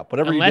 Good job.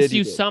 Whatever Unless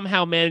you did.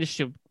 Somehow manage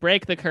to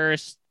break the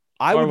curse.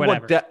 I would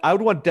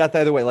want death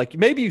either way. Like,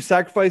 maybe you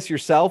sacrifice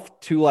yourself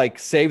to like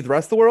save the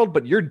rest of the world,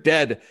 but you're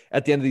dead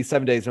at the end of these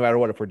 7 days, no matter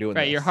what, if we're doing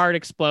right. This. Your heart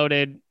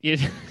exploded.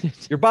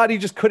 Your body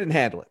just couldn't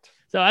handle it.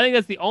 So I think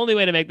that's the only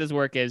way to make this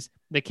work is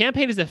the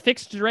campaign is a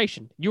fixed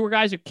duration. You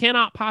guys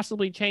cannot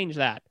possibly change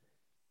that.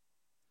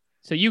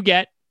 So you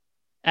get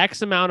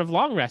X amount of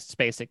long rests,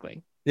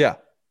 basically. Yeah.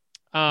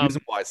 Use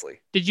them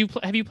wisely.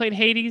 Have you played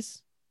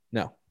Hades?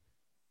 No. I'm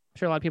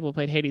sure a lot of people have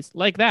played Hades.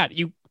 Like that.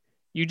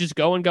 You just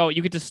go and go.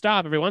 You get to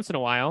stop every once in a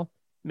while,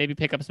 maybe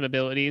pick up some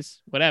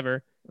abilities,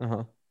 whatever.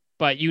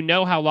 But you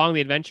know how long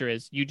the adventure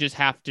is. You just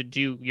have to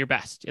do your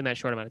best in that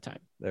short amount of time.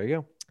 There you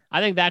go. I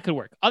think that could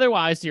work.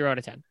 Otherwise, 0 out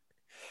of 10.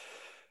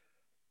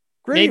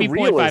 Gritty maybe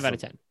realism. 0.5 out of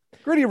 10.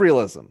 Gritty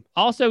realism.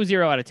 Also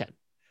 0 out of 10.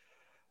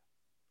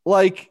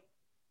 Like,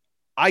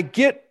 I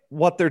get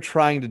what they're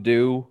trying to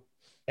do,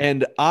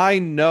 and I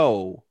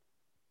know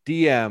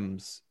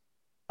DMs.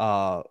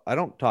 I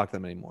don't talk to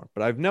them anymore,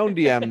 but I've known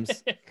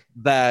DMs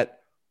that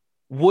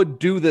would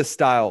do this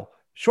style.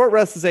 Short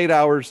rest is 8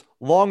 hours.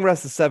 Long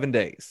rest is 7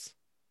 days.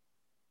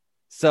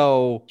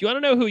 So, do you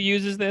want to know who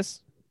uses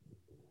this?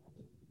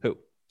 Who?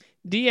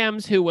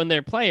 DMs who, when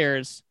they're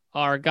players,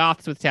 are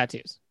goths with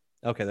tattoos.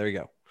 Okay, there you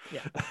go.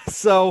 Yeah.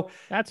 So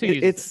that's who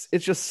uses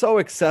it's just so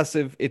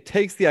excessive. It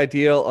takes the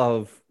ideal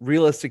of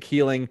realistic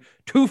healing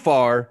too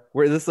far.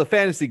 Where this is a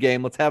fantasy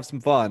game, let's have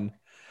some fun.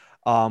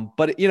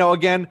 But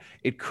again,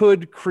 it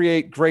could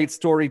create great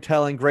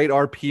storytelling, great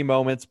RP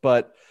moments,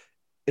 but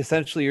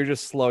essentially you're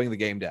just slowing the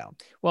game down.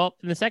 Well,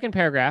 in the second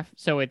paragraph,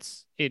 so it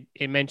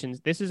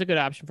mentions this is a good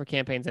option for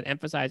campaigns that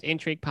emphasize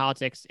intrigue,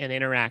 politics, and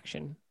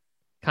interaction.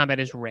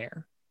 Combat is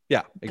rare. Yeah,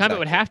 exactly. Combat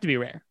would have to be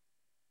rare.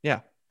 Yeah.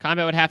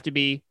 Combat would have to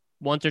be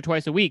once or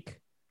twice a week.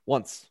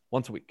 Once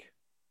a week.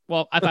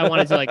 Well, if I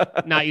wanted to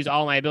like not use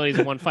all my abilities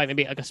in one fight,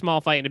 maybe like a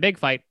small fight and a big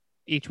fight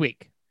each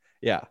week.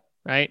 Yeah.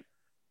 Right?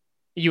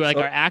 You are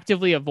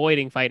actively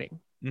avoiding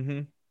fighting. Mm-hmm.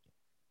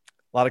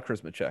 A lot of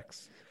charisma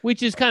checks.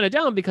 Which is kind of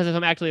dumb because if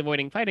I'm actually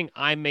avoiding fighting,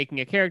 I'm making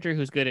a character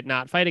who's good at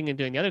not fighting and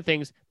doing the other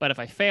things. But if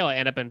I fail, I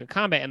end up into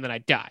combat and then I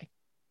die.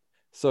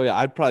 So yeah,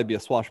 I'd probably be a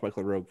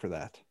swashbuckler rogue for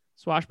that.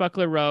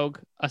 Swashbuckler rogue,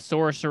 a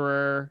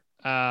sorcerer,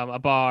 a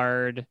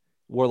bard.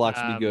 Warlocks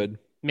would be good.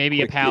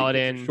 Maybe a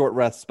paladin. Short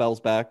rest spells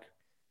back.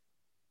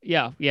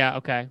 Yeah,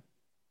 okay.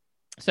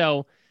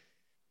 So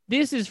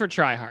this is for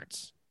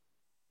tryhards.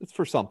 It's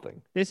for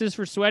something. This is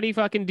for sweaty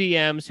fucking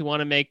DMs who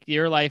want to make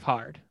your life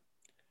hard.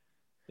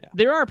 Yeah.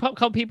 There are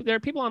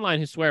people online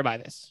who swear by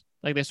this.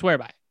 Like they swear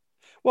by it.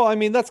 Well, I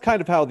mean, that's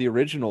kind of how the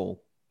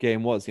original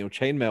game was.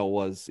 Chainmail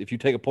was if you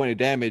take a point of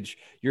damage,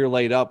 you're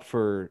laid up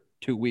for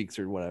 2 weeks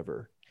or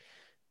whatever.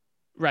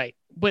 Right.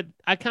 But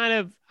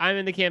I'm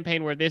in the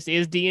campaign where this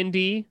is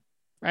D&D,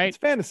 right? It's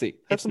fantasy.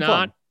 It's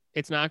not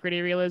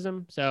gritty realism,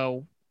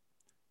 so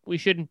we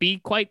shouldn't be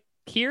quite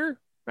here,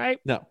 right?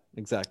 No,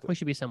 exactly. We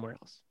should be somewhere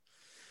else.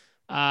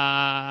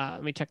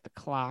 Let me check the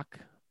clock.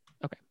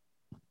 Okay.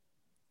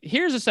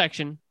 Here's a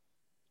section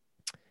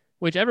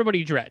which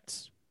everybody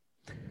dreads.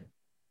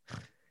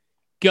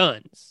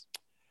 Guns.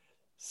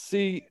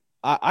 See,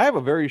 I have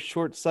a very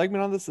short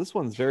segment on this. This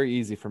one's very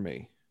easy for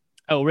me.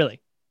 Oh,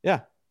 really? Yeah.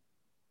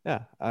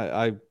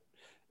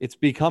 It's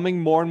becoming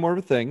more and more of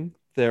a thing.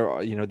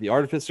 The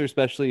Artificer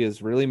especially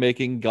is really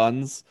making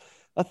guns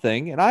a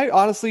thing. And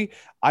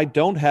I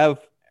don't have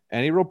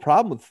any real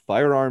problem with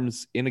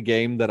firearms in a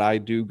game that I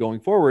do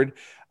going forward.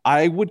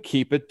 I would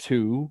keep it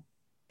to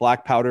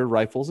black powder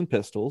rifles and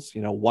pistols,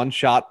 1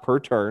 shot per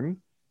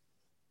turn.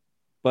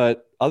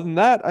 But other than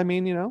that, I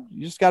mean, you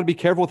just got to be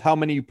careful with how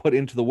many you put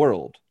into the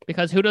world.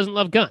 Because who doesn't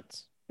love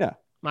guns? Yeah.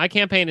 My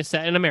campaign is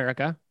set in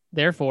America.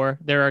 Therefore,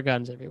 there are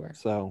guns everywhere.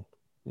 So,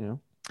 you know.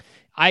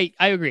 I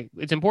agree.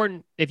 It's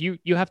important if you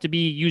have to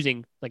be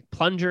using like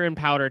plunger and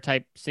powder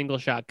type single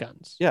shot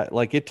guns. Yeah,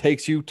 like it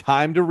takes you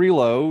time to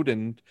reload,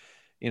 and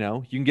you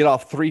can get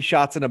off 3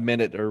 shots in a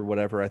minute or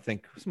whatever. I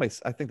think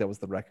that was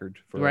the record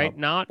for right.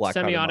 Not black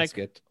powder semiotic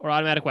musket. or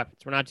automatic weapons.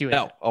 We're not doing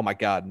No. that. Oh my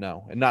God,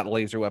 no. And not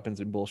laser weapons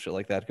and bullshit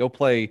like that. Go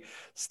play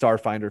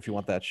Starfinder if you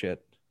want that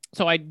shit.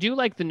 So I do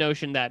like the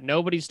notion that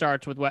nobody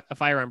starts with a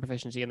firearm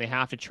proficiency and they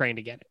have to train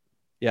to get it.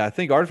 Yeah, I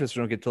think Artificer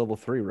don't get to level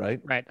 3, right?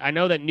 Right. I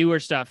know that newer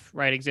stuff,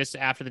 right, exists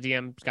after the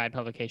DM's Guide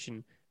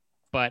publication,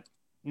 but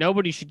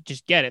nobody should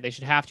just get it. They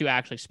should have to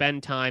actually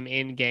spend time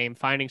in game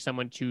finding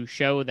someone to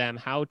show them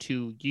how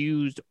to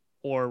use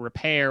or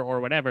repair or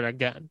whatever a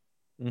gun.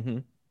 Mm-hmm.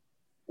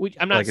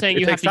 I'm not saying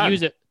you have to time.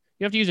 use it.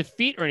 You have to use a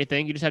feat or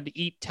anything. You just have to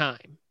eat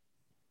time.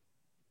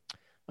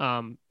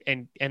 And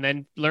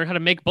then learn how to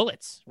make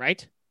bullets,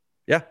 right?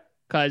 Yeah.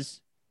 Because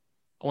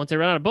once I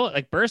run out of bullet,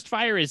 like burst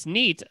fire is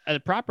neat, a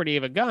property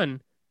of a gun.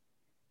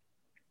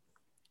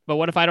 But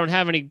what if I don't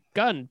have any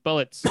gun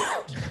bullets?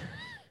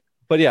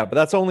 But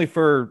that's only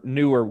for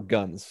newer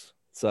guns.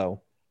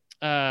 So,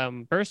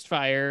 burst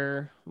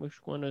fire. Which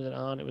one was it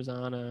on? It was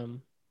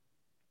on.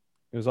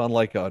 It was on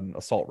like an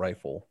assault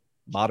rifle,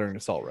 modern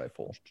assault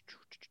rifle,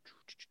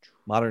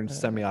 modern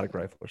semiotic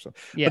rifle or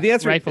something. Yeah, but the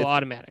answer rifle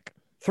automatic.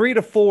 3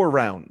 to 4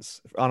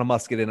 rounds on a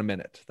musket in a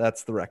minute.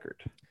 That's the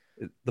record.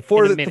 The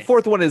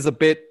fourth one is a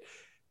bit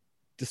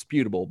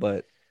disputable,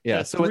 but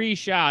yeah. So 3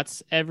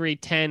 shots every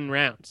 10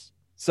 rounds.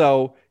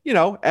 So,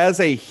 as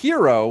a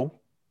hero,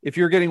 if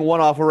you're getting one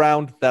off a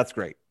round, that's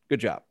great. Good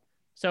job.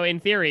 So in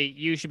theory,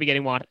 you should be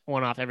getting one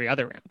off every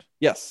other round.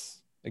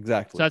 Yes,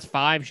 exactly. So that's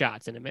 5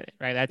 shots in a minute,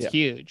 right? That's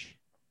huge.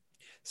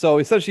 So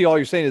essentially all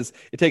you're saying is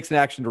it takes an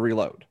action to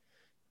reload.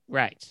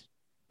 Right.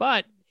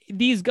 But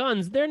these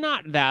guns, they're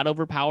not that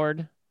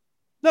overpowered.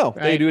 No,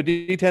 right? They do a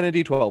D10 and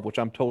D12, which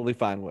I'm totally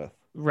fine with.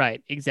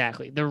 Right,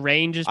 exactly. The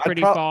range is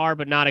pretty far,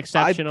 but not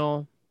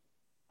exceptional.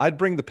 I'd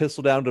bring the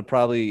pistol down to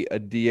probably a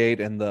D8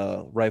 and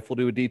the rifle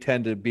to a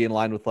D10 to be in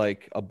line with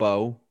like a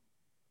bow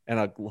and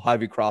a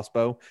heavy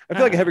crossbow. I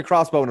feel like a heavy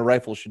crossbow and a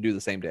rifle should do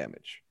the same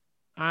damage.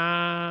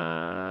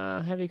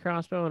 Heavy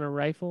crossbow and a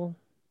rifle.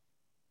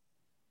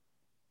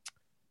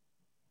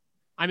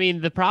 I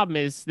mean, the problem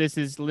is this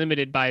is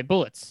limited by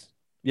bullets.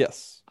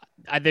 Yes.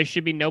 There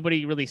should be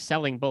nobody really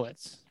selling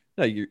bullets.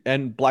 No,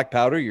 and black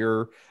powder,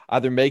 you're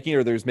either making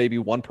or there's maybe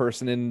one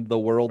person in the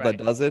world that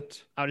does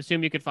it. I would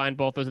assume you could find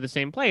both those at the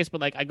same place,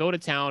 but like I go to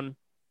town.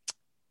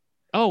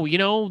 Oh,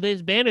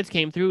 these bandits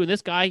came through and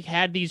this guy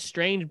had these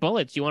strange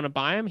bullets. You want to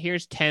buy them?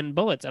 Here's 10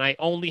 bullets. And I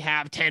only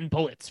have 10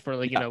 bullets for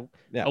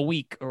a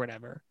week or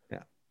whatever.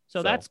 Yeah.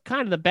 So that's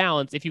kind of the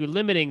balance. If you're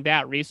limiting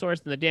that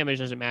resource, then the damage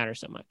doesn't matter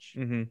so much.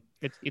 Mm-hmm.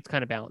 It's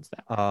kind of balanced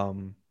that.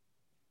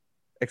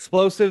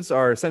 Explosives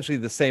are essentially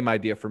the same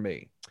idea for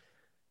me.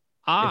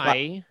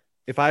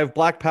 If I have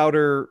black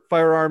powder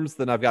firearms,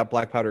 then I've got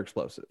black powder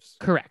explosives.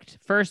 Correct.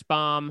 First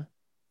bomb,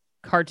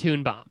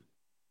 cartoon bomb.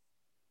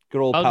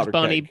 Good old Bugs powder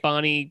Bunny, keg.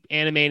 Bunny,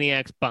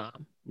 Animaniacs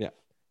bomb. Yeah.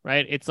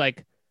 Right? It's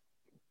like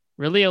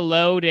really a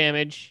low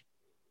damage,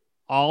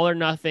 all or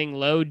nothing,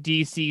 low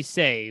DC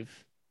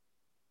save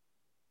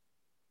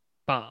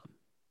bomb.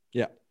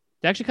 Yeah.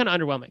 It's actually kind of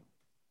underwhelming.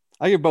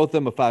 I give both of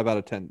them a 5 out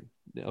of 10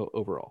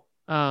 overall.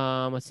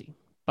 Let's see.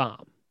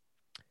 Bomb.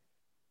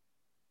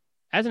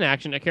 As an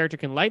action, a character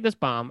can light this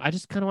bomb. I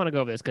just kind of want to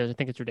go over this because I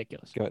think it's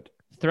ridiculous. Good.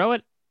 Throw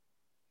it.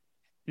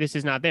 This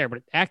is not there,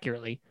 but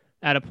accurately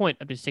at a point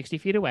up to 60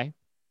 feet away.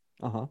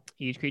 Uh-huh.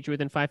 Each creature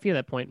within 5 feet of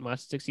that point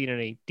must succeed on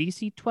a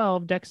DC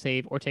 12 dex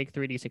save or take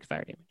 3d6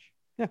 fire damage.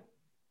 Yeah.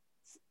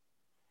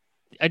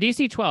 A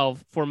DC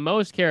 12 for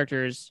most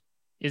characters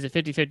is a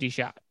 50-50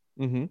 shot.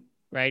 Mm-hmm.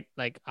 Right?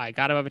 Like I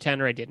got above a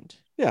 10 or I didn't.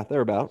 Yeah,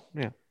 they're about.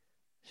 Yeah.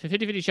 So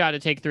 50-50 shot to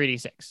take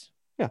 3d6.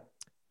 Yeah.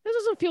 This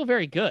doesn't feel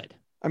very good.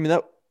 I mean,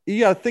 you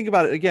got to think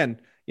about it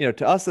again.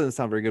 To us, it doesn't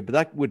sound very good, but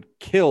that would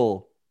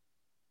kill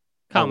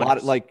Commoners. a lot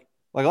of, like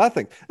a lot of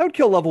things. That would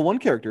kill level 1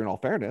 character in all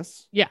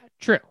fairness. Yeah,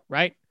 true,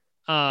 right?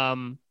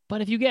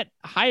 But if you get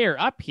higher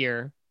up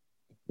here,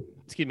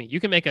 you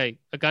can make a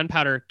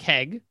gunpowder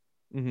keg,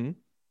 mm-hmm.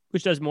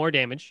 which does more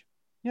damage.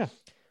 Yeah.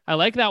 I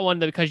like that one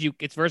because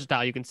it's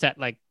versatile. You can set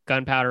like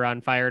gunpowder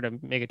on fire to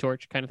make a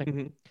torch kind of thing. Mm-hmm.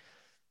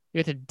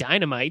 You get to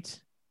dynamite,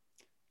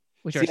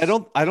 which I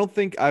don't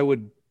think I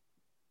would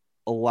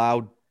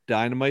allow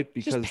dynamite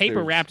because just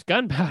paper wrapped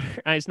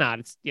gunpowder. It's not.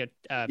 It's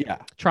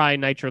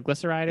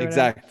trinitroglyceride.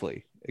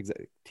 Exactly.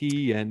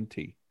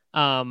 TNT.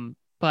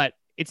 But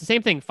it's the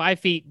same thing. 5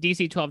 feet,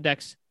 DC 12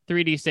 dex,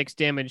 3d6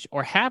 damage,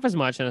 or half as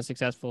much on a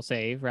successful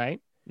save, right?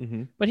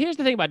 Mm-hmm. But here's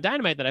the thing about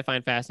dynamite that I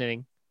find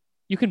fascinating: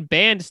 you can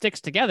band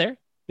sticks together.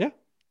 Yeah.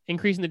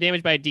 Increasing the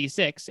damage by a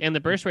d6 and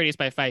the burst radius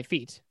by 5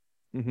 feet.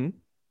 Mm-hmm.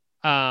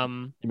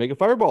 You make a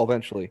fireball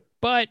eventually,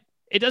 but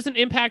it doesn't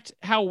impact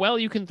how well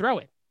you can throw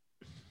it.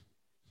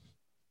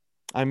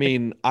 I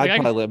mean,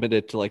 I'd probably limit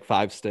it to like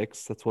 5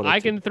 sticks. That's what I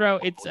can throw.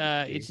 It's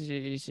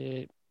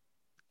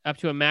up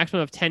to a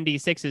maximum of 10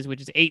 d6s,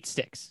 which is 8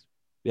 sticks.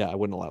 Yeah, I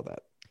wouldn't allow that.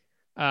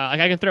 Like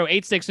I can throw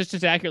 8-6 just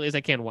as accurately as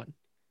I can 1,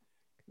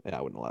 Yeah,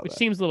 I wouldn't allow which that.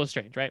 seems a little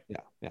strange, right? Yeah,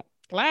 yeah.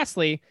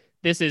 Lastly,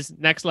 this is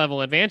next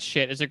level advanced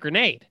shit, is a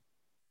grenade.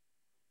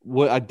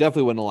 I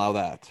definitely wouldn't allow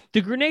that.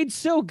 The grenade's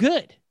so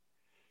good So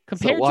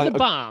compared to the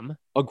bomb.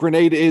 a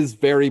grenade is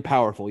very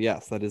powerful.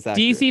 Yes, that is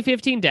accurate. DC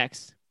 15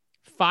 dex,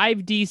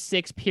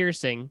 5d6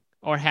 piercing,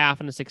 or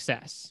half on a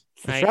success.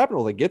 It's the Right?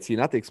 shrapnel that gets you,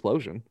 not the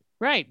explosion.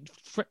 Right.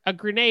 A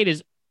grenade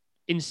is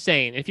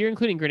insane. If you're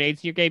including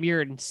grenades in your game,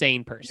 you're an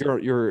insane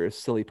person. You're a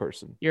silly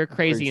person. You're a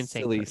crazy, Very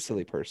insane silly, person.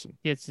 silly person.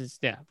 It's just,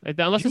 yeah.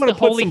 Unless If you it's want the to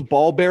put holy. some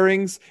ball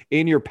bearings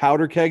in your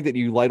powder keg that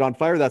you light on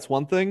fire, that's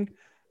one thing.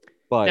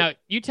 But Now,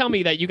 you tell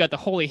me that you got the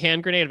holy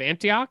hand grenade of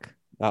Antioch.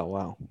 oh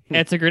wow,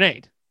 It's a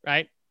grenade,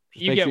 right?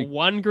 Just You get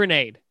one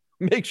grenade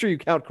make sure you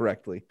count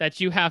correctly. that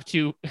you have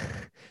to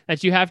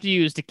that you have to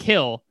use to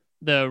kill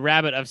the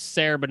rabbit of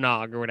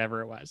Serbanog or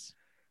whatever it was.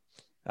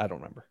 I don't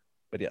remember,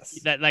 but yes.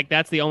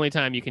 That's the only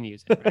time you can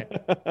use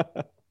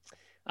it,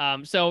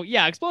 right? So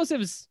yeah,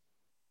 explosives.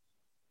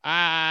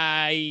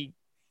 I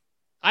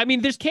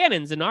mean, there's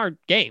cannons in our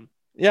game,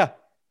 Yeah,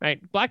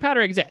 right? Black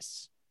powder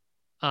exists,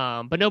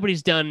 but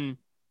nobody's done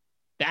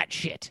that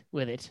shit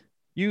with it.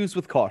 use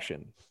with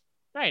caution.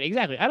 Right,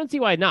 exactly. I don't see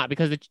why not,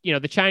 because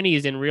the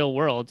Chinese in real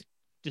world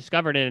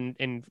discovered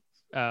and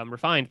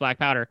refined black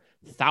powder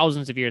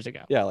thousands of years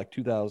ago. Yeah, like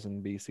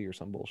 2000 BC or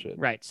some bullshit.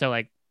 Right. So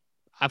like,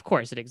 of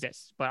course it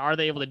exists, but are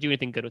they able to do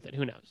anything good with it?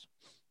 Who knows?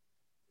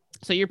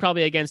 So you're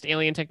probably against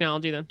alien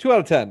technology then? 2 out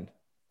of 10.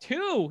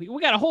 2.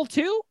 We got a whole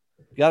 2?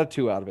 Got a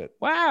 2 out of it.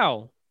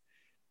 Wow.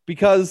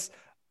 Because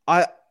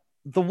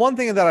the one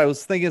thing that I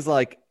was thinking is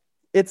like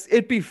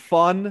it'd be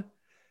fun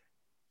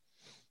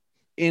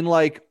in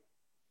like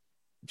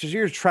just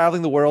you're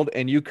traveling the world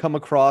and you come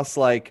across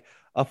like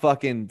a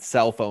fucking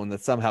cell phone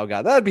that somehow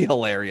that'd be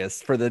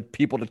hilarious for the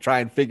people to try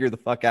and figure the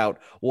fuck out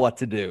what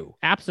to do.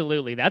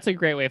 Absolutely. That's a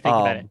great way of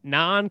thinking about it.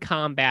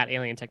 Non-combat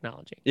alien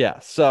technology. Yeah.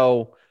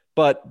 So,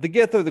 but the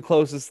Gith are the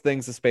closest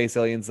things to space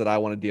aliens that I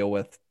want to deal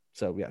with.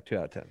 So yeah, 2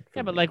 out of 10.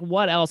 Yeah, but like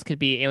what else could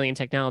be alien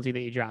technology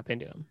that you drop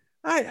into them?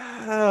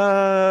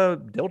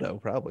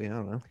 Dildo probably. I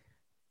don't know.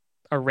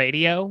 A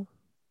radio?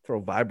 Throw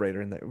a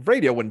vibrator in there.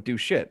 Radio wouldn't do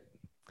shit.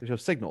 There's no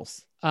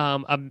signals.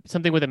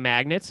 Something with a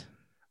magnet.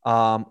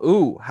 How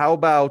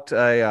about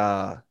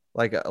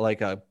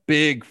a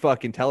big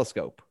fucking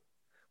telescope?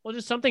 Well,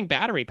 just something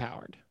battery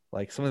powered.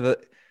 Like some of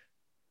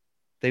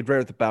they'd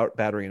rare the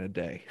battery in a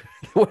day.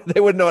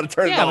 They wouldn't know how to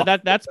turn it off. Yeah,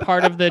 but that's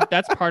part of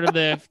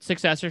the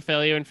success or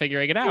failure in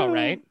figuring it out,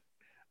 right?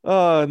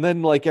 And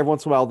then like every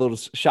once in a while they'll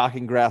just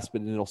shocking grasp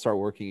it and it'll start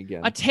working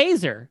again. A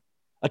taser.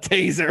 A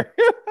taser.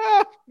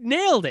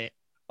 Nailed it.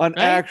 An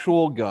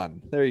actual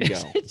gun. There you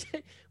go.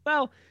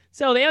 Well,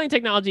 so the alien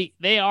technology,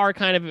 they are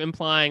kind of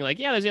implying like,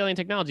 yeah, there's alien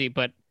technology,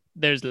 but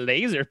there's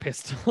laser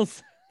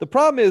pistols. The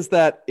problem is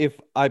that if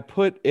I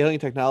put alien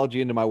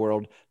technology into my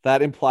world,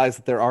 that implies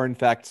that there are in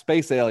fact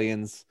space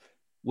aliens,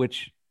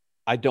 which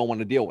I don't want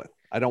to deal with.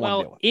 I don't want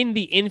to deal with. In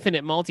the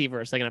infinite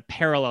multiverse, like in a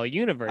parallel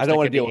universe, I don't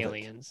want to deal with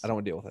aliens. I don't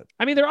want to deal with it.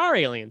 I mean, there are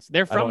aliens.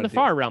 They're from the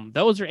far realm.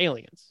 Those are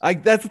aliens.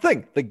 That's the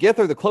thing. The Gith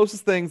are the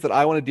closest things that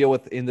I want to deal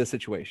with in this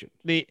situation.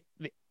 The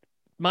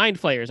mind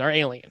flayers are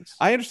aliens.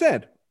 I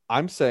understand.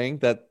 I'm saying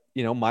that,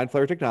 mind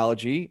flayer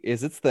technology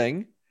is its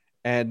thing,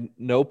 and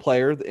no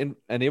player in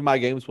any of my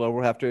games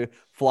will have to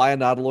fly a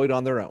nautiloid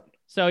on their own.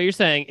 So you're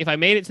saying if I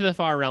made it to the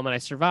far realm and I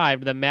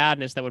survived the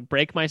madness that would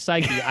break my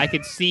psyche, I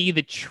could see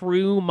the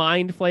true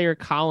mind flayer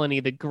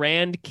colony, the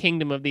grand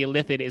kingdom of the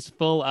Illithid is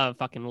full of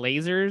fucking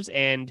lasers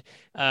and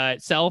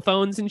cell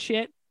phones and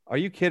shit? Are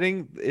you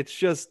kidding? It's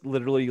just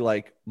literally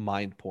like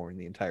mind porn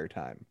the entire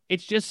time.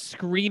 It's just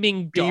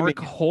screaming dark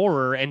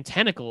horror and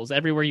tentacles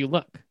everywhere you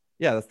look.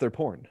 Yeah, that's their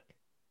porn.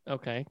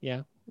 Okay,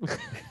 yeah.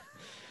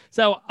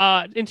 So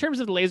in terms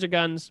of the laser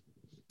guns,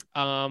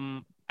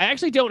 I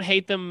actually don't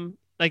hate them.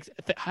 Like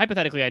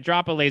hypothetically, I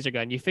drop a laser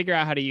gun. You figure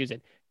out how to use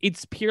it.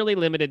 It's purely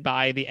limited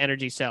by the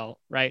energy cell,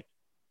 right?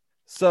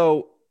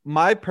 So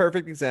my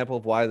perfect example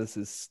of why this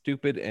is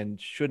stupid and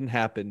shouldn't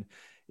happen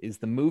is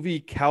the movie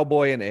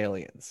Cowboys and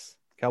Aliens.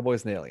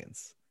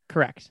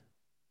 Correct.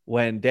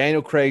 When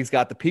Daniel Craig's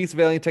got the piece of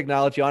alien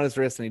technology on his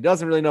wrist and he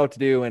doesn't really know what to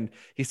do, and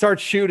he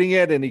starts shooting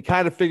it and he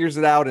kind of figures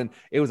it out, and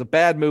it was a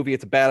bad movie.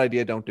 It's a bad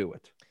idea. Don't do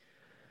it.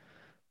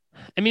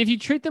 I mean, if you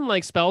treat them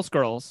like spell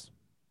scrolls,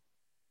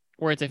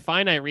 where it's a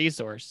finite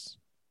resource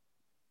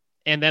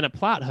and then a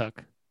plot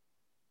hook,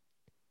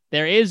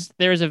 there is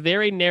a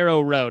very narrow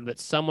road that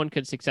someone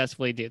could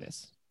successfully do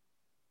this.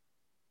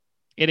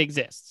 It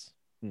exists.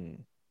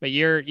 But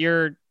you're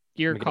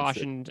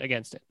cautioned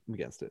against it. I'm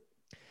against it.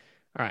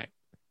 All right.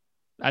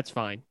 That's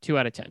fine. 2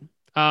 out of 10.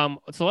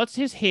 So let's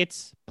just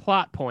hit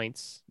plot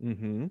points,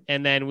 and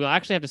then we'll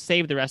actually have to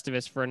save the rest of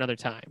us for another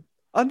time.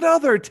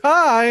 Another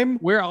time?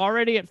 We're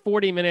already at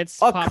 40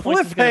 minutes. A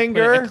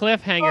cliffhanger. A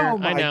cliffhanger. Oh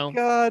my I know.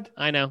 God.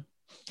 I know.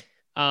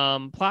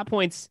 Plot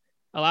points.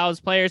 Allows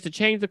players to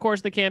change the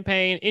course of the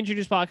campaign,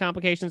 introduce plot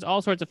complications,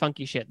 all sorts of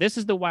funky shit. This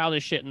is the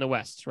wildest shit in the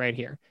West right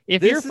here.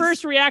 If your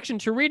first reaction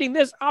to reading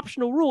this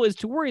optional rule is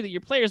to worry that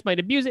your players might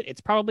abuse it,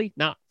 it's probably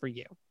not for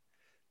you.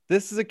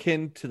 This is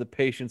akin to the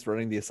patients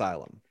running the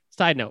asylum.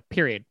 Side note,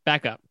 period.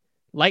 Back up.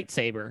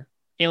 Lightsaber,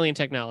 alien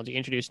technology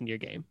introduced into your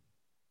game.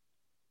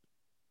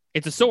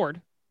 It's a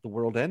sword. The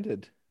world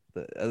ended.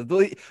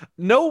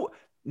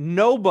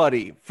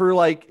 Nobody for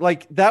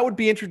like that would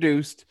be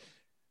introduced,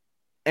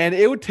 and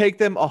it would take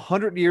them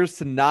 100 years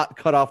to not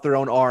cut off their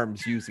own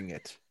arms using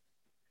it.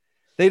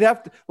 They'd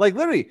have to, like,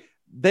 literally,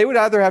 they would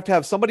either have to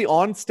have somebody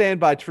on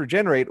standby to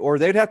regenerate, or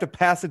they'd have to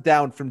pass it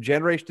down from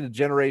generation to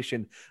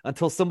generation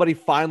until somebody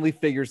finally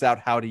figures out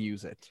how to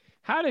use it.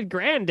 How did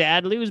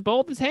Granddad lose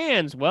both his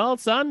hands? Well,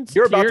 son,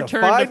 you're about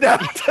to find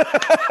out.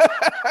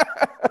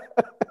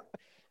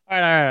 All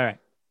right.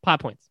 Plot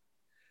points.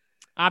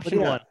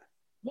 Option 1.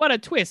 What a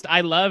twist.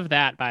 I love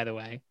that, by the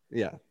way.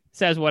 Yeah.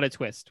 Says what a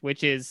twist,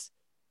 which is,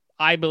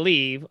 I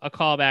believe, a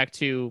callback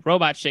to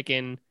Robot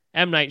Chicken,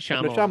 M. Night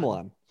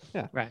Shyamalan.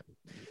 Yeah. Right.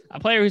 A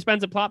player who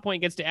spends a plot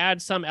point gets to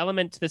add some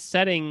element to the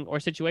setting or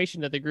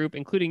situation that the group,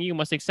 including you,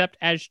 must accept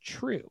as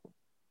true.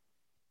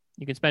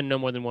 You can spend no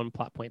more than 1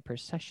 plot point per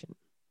session.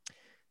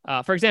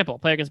 For example, a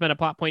player can spend a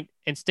plot point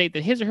and state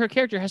that his or her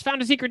character has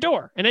found a secret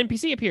door, an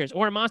NPC appears,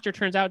 or a monster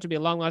turns out to be a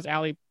long-lost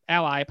ally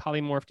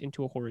polymorphed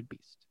into a horrid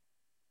beast.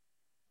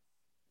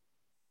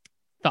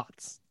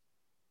 Thoughts?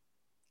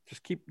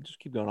 Just keep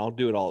going. I'll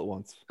do it all at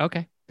once.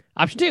 Okay.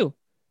 Option 2,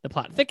 the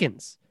plot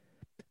thickens.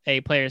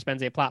 A player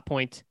spends a plot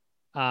point.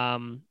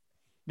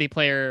 The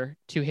player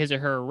to his or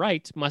her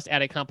right must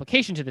add a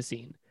complication to the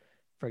scene.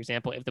 For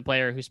example, if the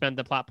player who spent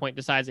the plot point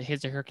decides that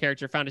his or her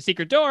character found a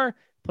secret door,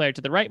 player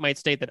to the right might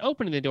state that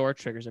opening the door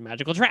triggers a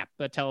magical trap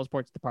that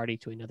teleports the party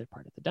to another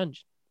part of the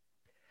dungeon.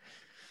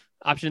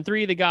 Option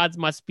 3, the gods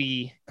must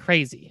be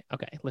crazy.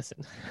 Okay, listen.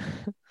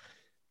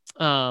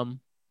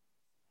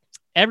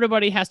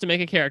 Everybody has to make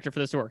a character for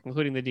this to work,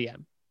 including the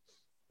DM.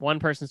 One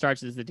person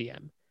starts as the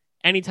DM.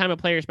 Anytime a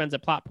player spends a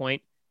plot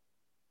point,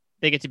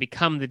 they get to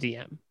become the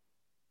DM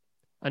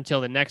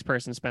until the next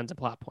person spends a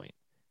plot point.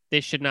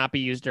 This should not be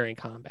used during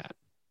combat.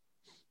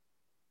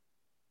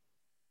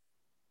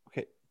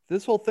 Okay,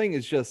 this whole thing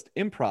is just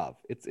improv.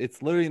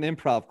 It's literally an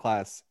improv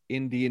class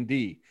in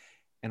D&D.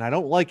 And I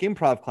don't like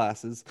improv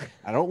classes.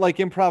 I don't like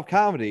improv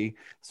comedy.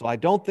 So I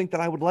don't think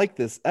that I would like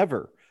this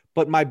ever.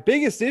 But my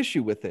biggest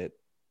issue with it,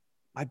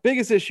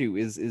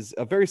 is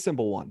a very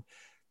simple one.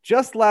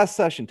 Just last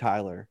session,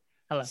 Tyler,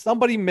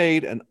 somebody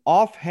made an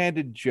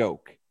offhanded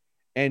joke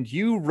and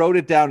you wrote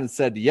it down and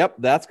said, yep,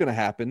 that's going to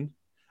happen.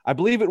 I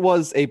believe it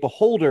was a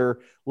beholder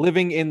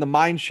living in the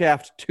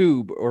mineshaft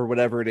tube or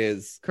whatever it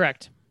is.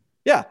 Correct.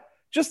 Yeah,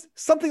 just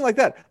something like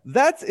that.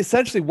 That's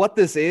essentially what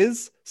this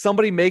is.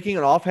 Somebody making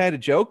an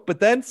offhanded joke, but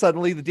then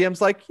suddenly the DM's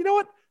like, you know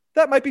what?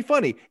 That might be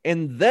funny.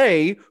 And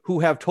they, who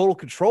have total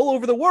control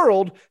over the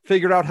world,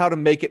 figured out how to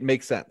make it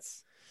make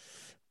sense.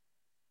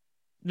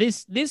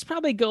 This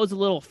probably goes a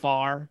little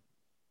far,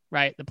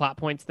 right? The plot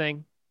points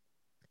thing.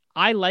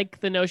 I like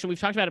the notion, we've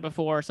talked about it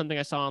before, something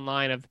I saw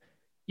online of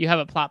you have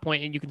a plot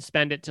point and you can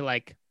spend it to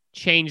like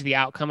change the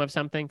outcome of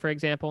something, for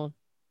example.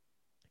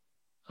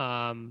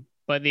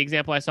 But the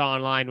example I saw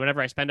online,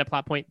 whenever I spend a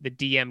plot point, the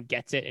DM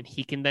gets it and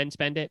he can then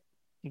spend it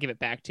and give it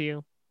back to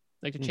you,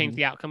 like to change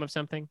the outcome of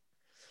something.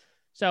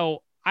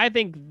 So I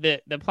think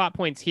that the plot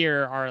points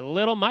here are a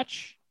little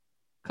much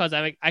because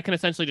I can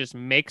essentially just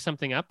make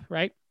something up,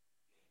 right?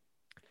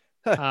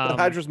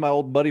 Hydra's my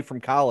old buddy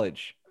from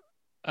college.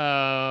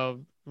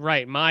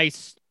 Right. I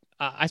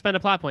spent a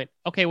plot point.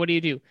 Okay, what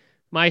do?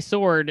 My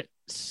sword,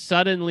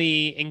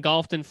 suddenly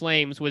engulfed in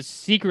flames, was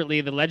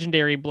secretly the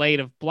legendary blade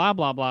of blah,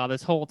 blah, blah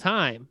this whole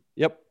time.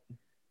 Yep.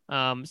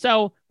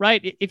 So,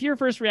 right, if your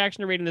first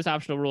reaction to reading this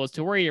optional rule is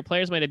to worry your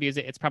players might abuse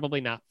it, it's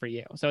probably not for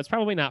you. So it's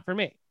probably not for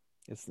me.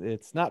 It's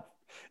not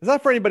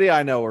for anybody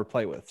I know or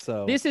play with.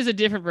 So this is a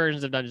different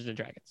version of Dungeons and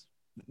Dragons.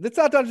 It's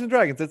not Dungeons and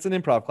Dragons. It's an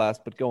improv class,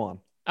 but go on.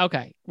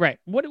 Okay, right.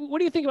 What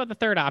do you think about the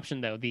third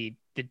option, though, the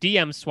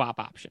DM swap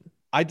option?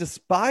 I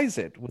despise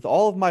it with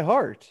all of my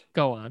heart.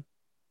 Go on.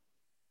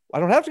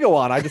 I don't have to go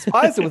on. I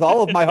despise it with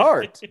all of my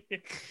heart.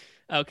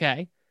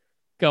 Okay,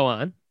 go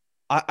on.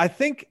 I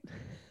think...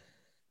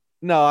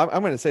 No,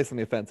 I'm going to say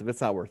something offensive.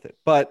 It's not worth it.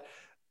 But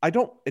I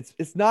don't...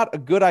 It's not a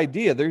good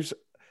idea. There's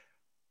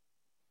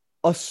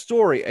a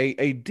story,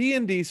 a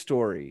D&D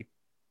story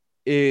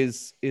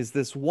is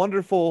this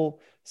wonderful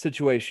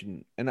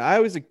situation, and I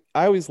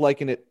always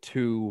liken it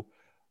to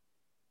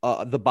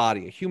the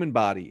body, a human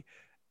body,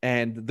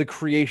 and the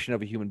creation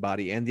of a human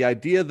body, and the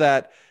idea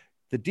that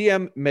the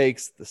DM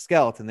makes the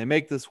skeleton, they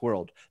make this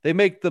world, they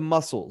make the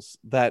muscles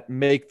that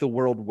make the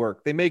world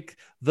work, they make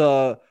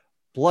the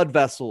blood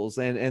vessels,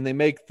 and they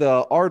make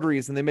the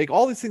arteries, and they make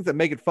all these things that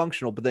make it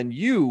functional, but then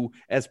you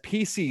as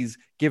PCs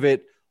give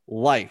it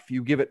life,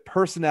 you give it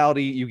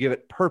personality, you give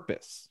it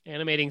purpose.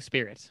 Animating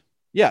spirit.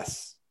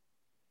 Yes.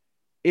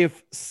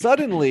 If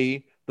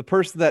suddenly the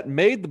person that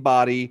made the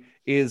body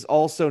is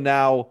also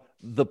now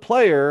the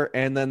player,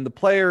 and then the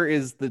player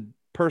is the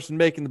person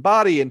making the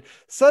body, and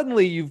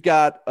suddenly you've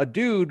got a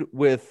dude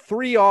with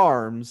 3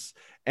 arms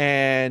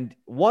and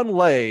 1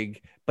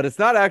 leg, but it's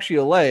not actually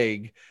a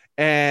leg.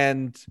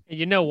 And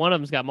one of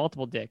them's got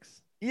multiple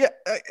dicks. yeah,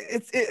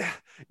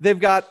 they've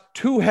got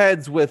 2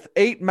 heads with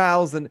 8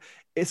 mouths, and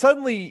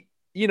suddenly,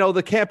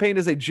 the campaign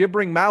is a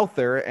gibbering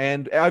mouther,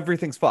 and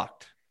everything's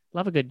fucked.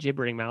 Love a good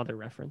gibbering mouther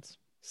reference.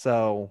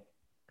 So,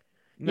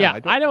 no, yeah,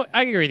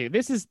 I agree with you.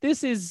 This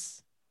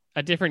is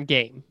a different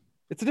game.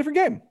 It's a different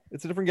game.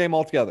 It's a different game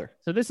altogether.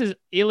 So this is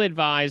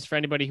ill-advised for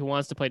anybody who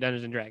wants to play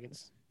Dungeons and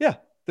Dragons. Yeah,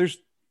 this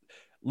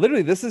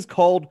is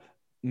called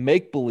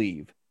make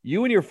believe.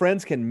 You and your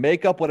friends can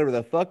make up whatever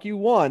the fuck you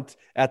want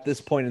at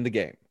this point in the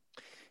game.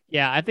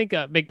 Yeah, I think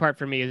a big part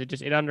for me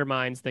is it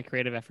undermines the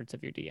creative efforts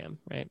of your DM,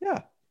 right?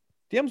 Yeah.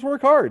 DMs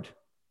work hard.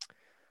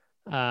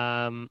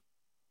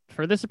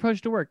 For this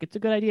approach to work, it's a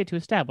good idea to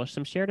establish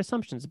some shared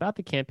assumptions about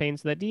the campaign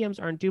so that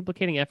DMs aren't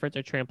duplicating efforts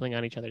or trampling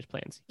on each other's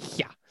plans.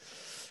 Yeah.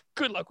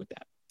 Good luck with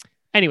that.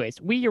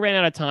 Anyways, we ran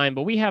out of time,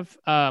 but we have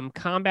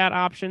combat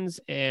options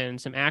and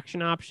some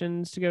action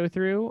options to go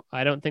through.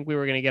 I don't think we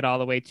were going to get all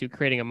the way to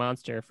creating a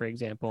monster, for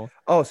example.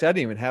 Oh, see, I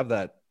didn't even have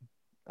that.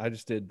 I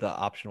just did the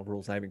optional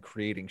rules, not even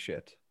creating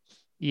shit.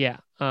 Yeah.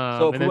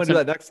 So if we want to do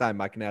that next time,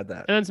 I can add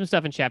that. And then some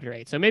stuff in Chapter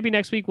 8. So maybe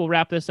next week we'll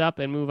wrap this up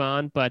and move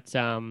on. But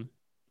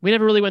we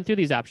never really went through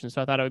these options,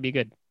 so I thought it would be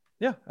good.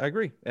 Yeah, I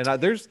agree. And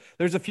there's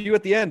a few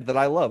at the end that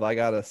I love. I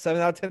got a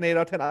 7 out of 10, 8 out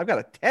of 10. I've got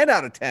a 10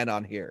 out of 10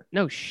 on here.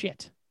 No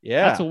shit.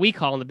 Yeah. That's what we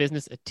call in the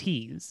business a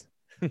tease.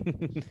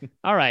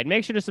 All right.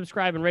 Make sure to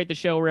subscribe and rate the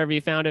show wherever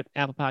you found it.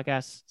 Apple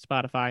Podcasts,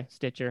 Spotify,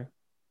 Stitcher,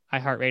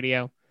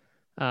 iHeartRadio.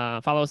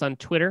 Follow us on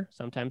Twitter.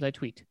 Sometimes I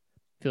tweet.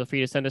 Feel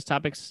free to send us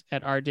topics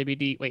at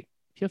RWD.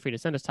 Feel free to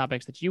send us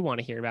topics that you want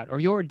to hear about or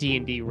your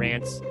D&D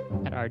rants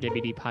at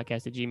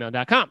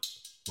rwdpodcast@gmail.com.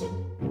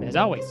 And as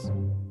always,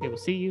 we will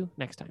see you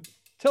next time.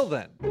 Till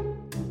then.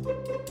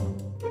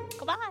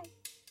 Goodbye.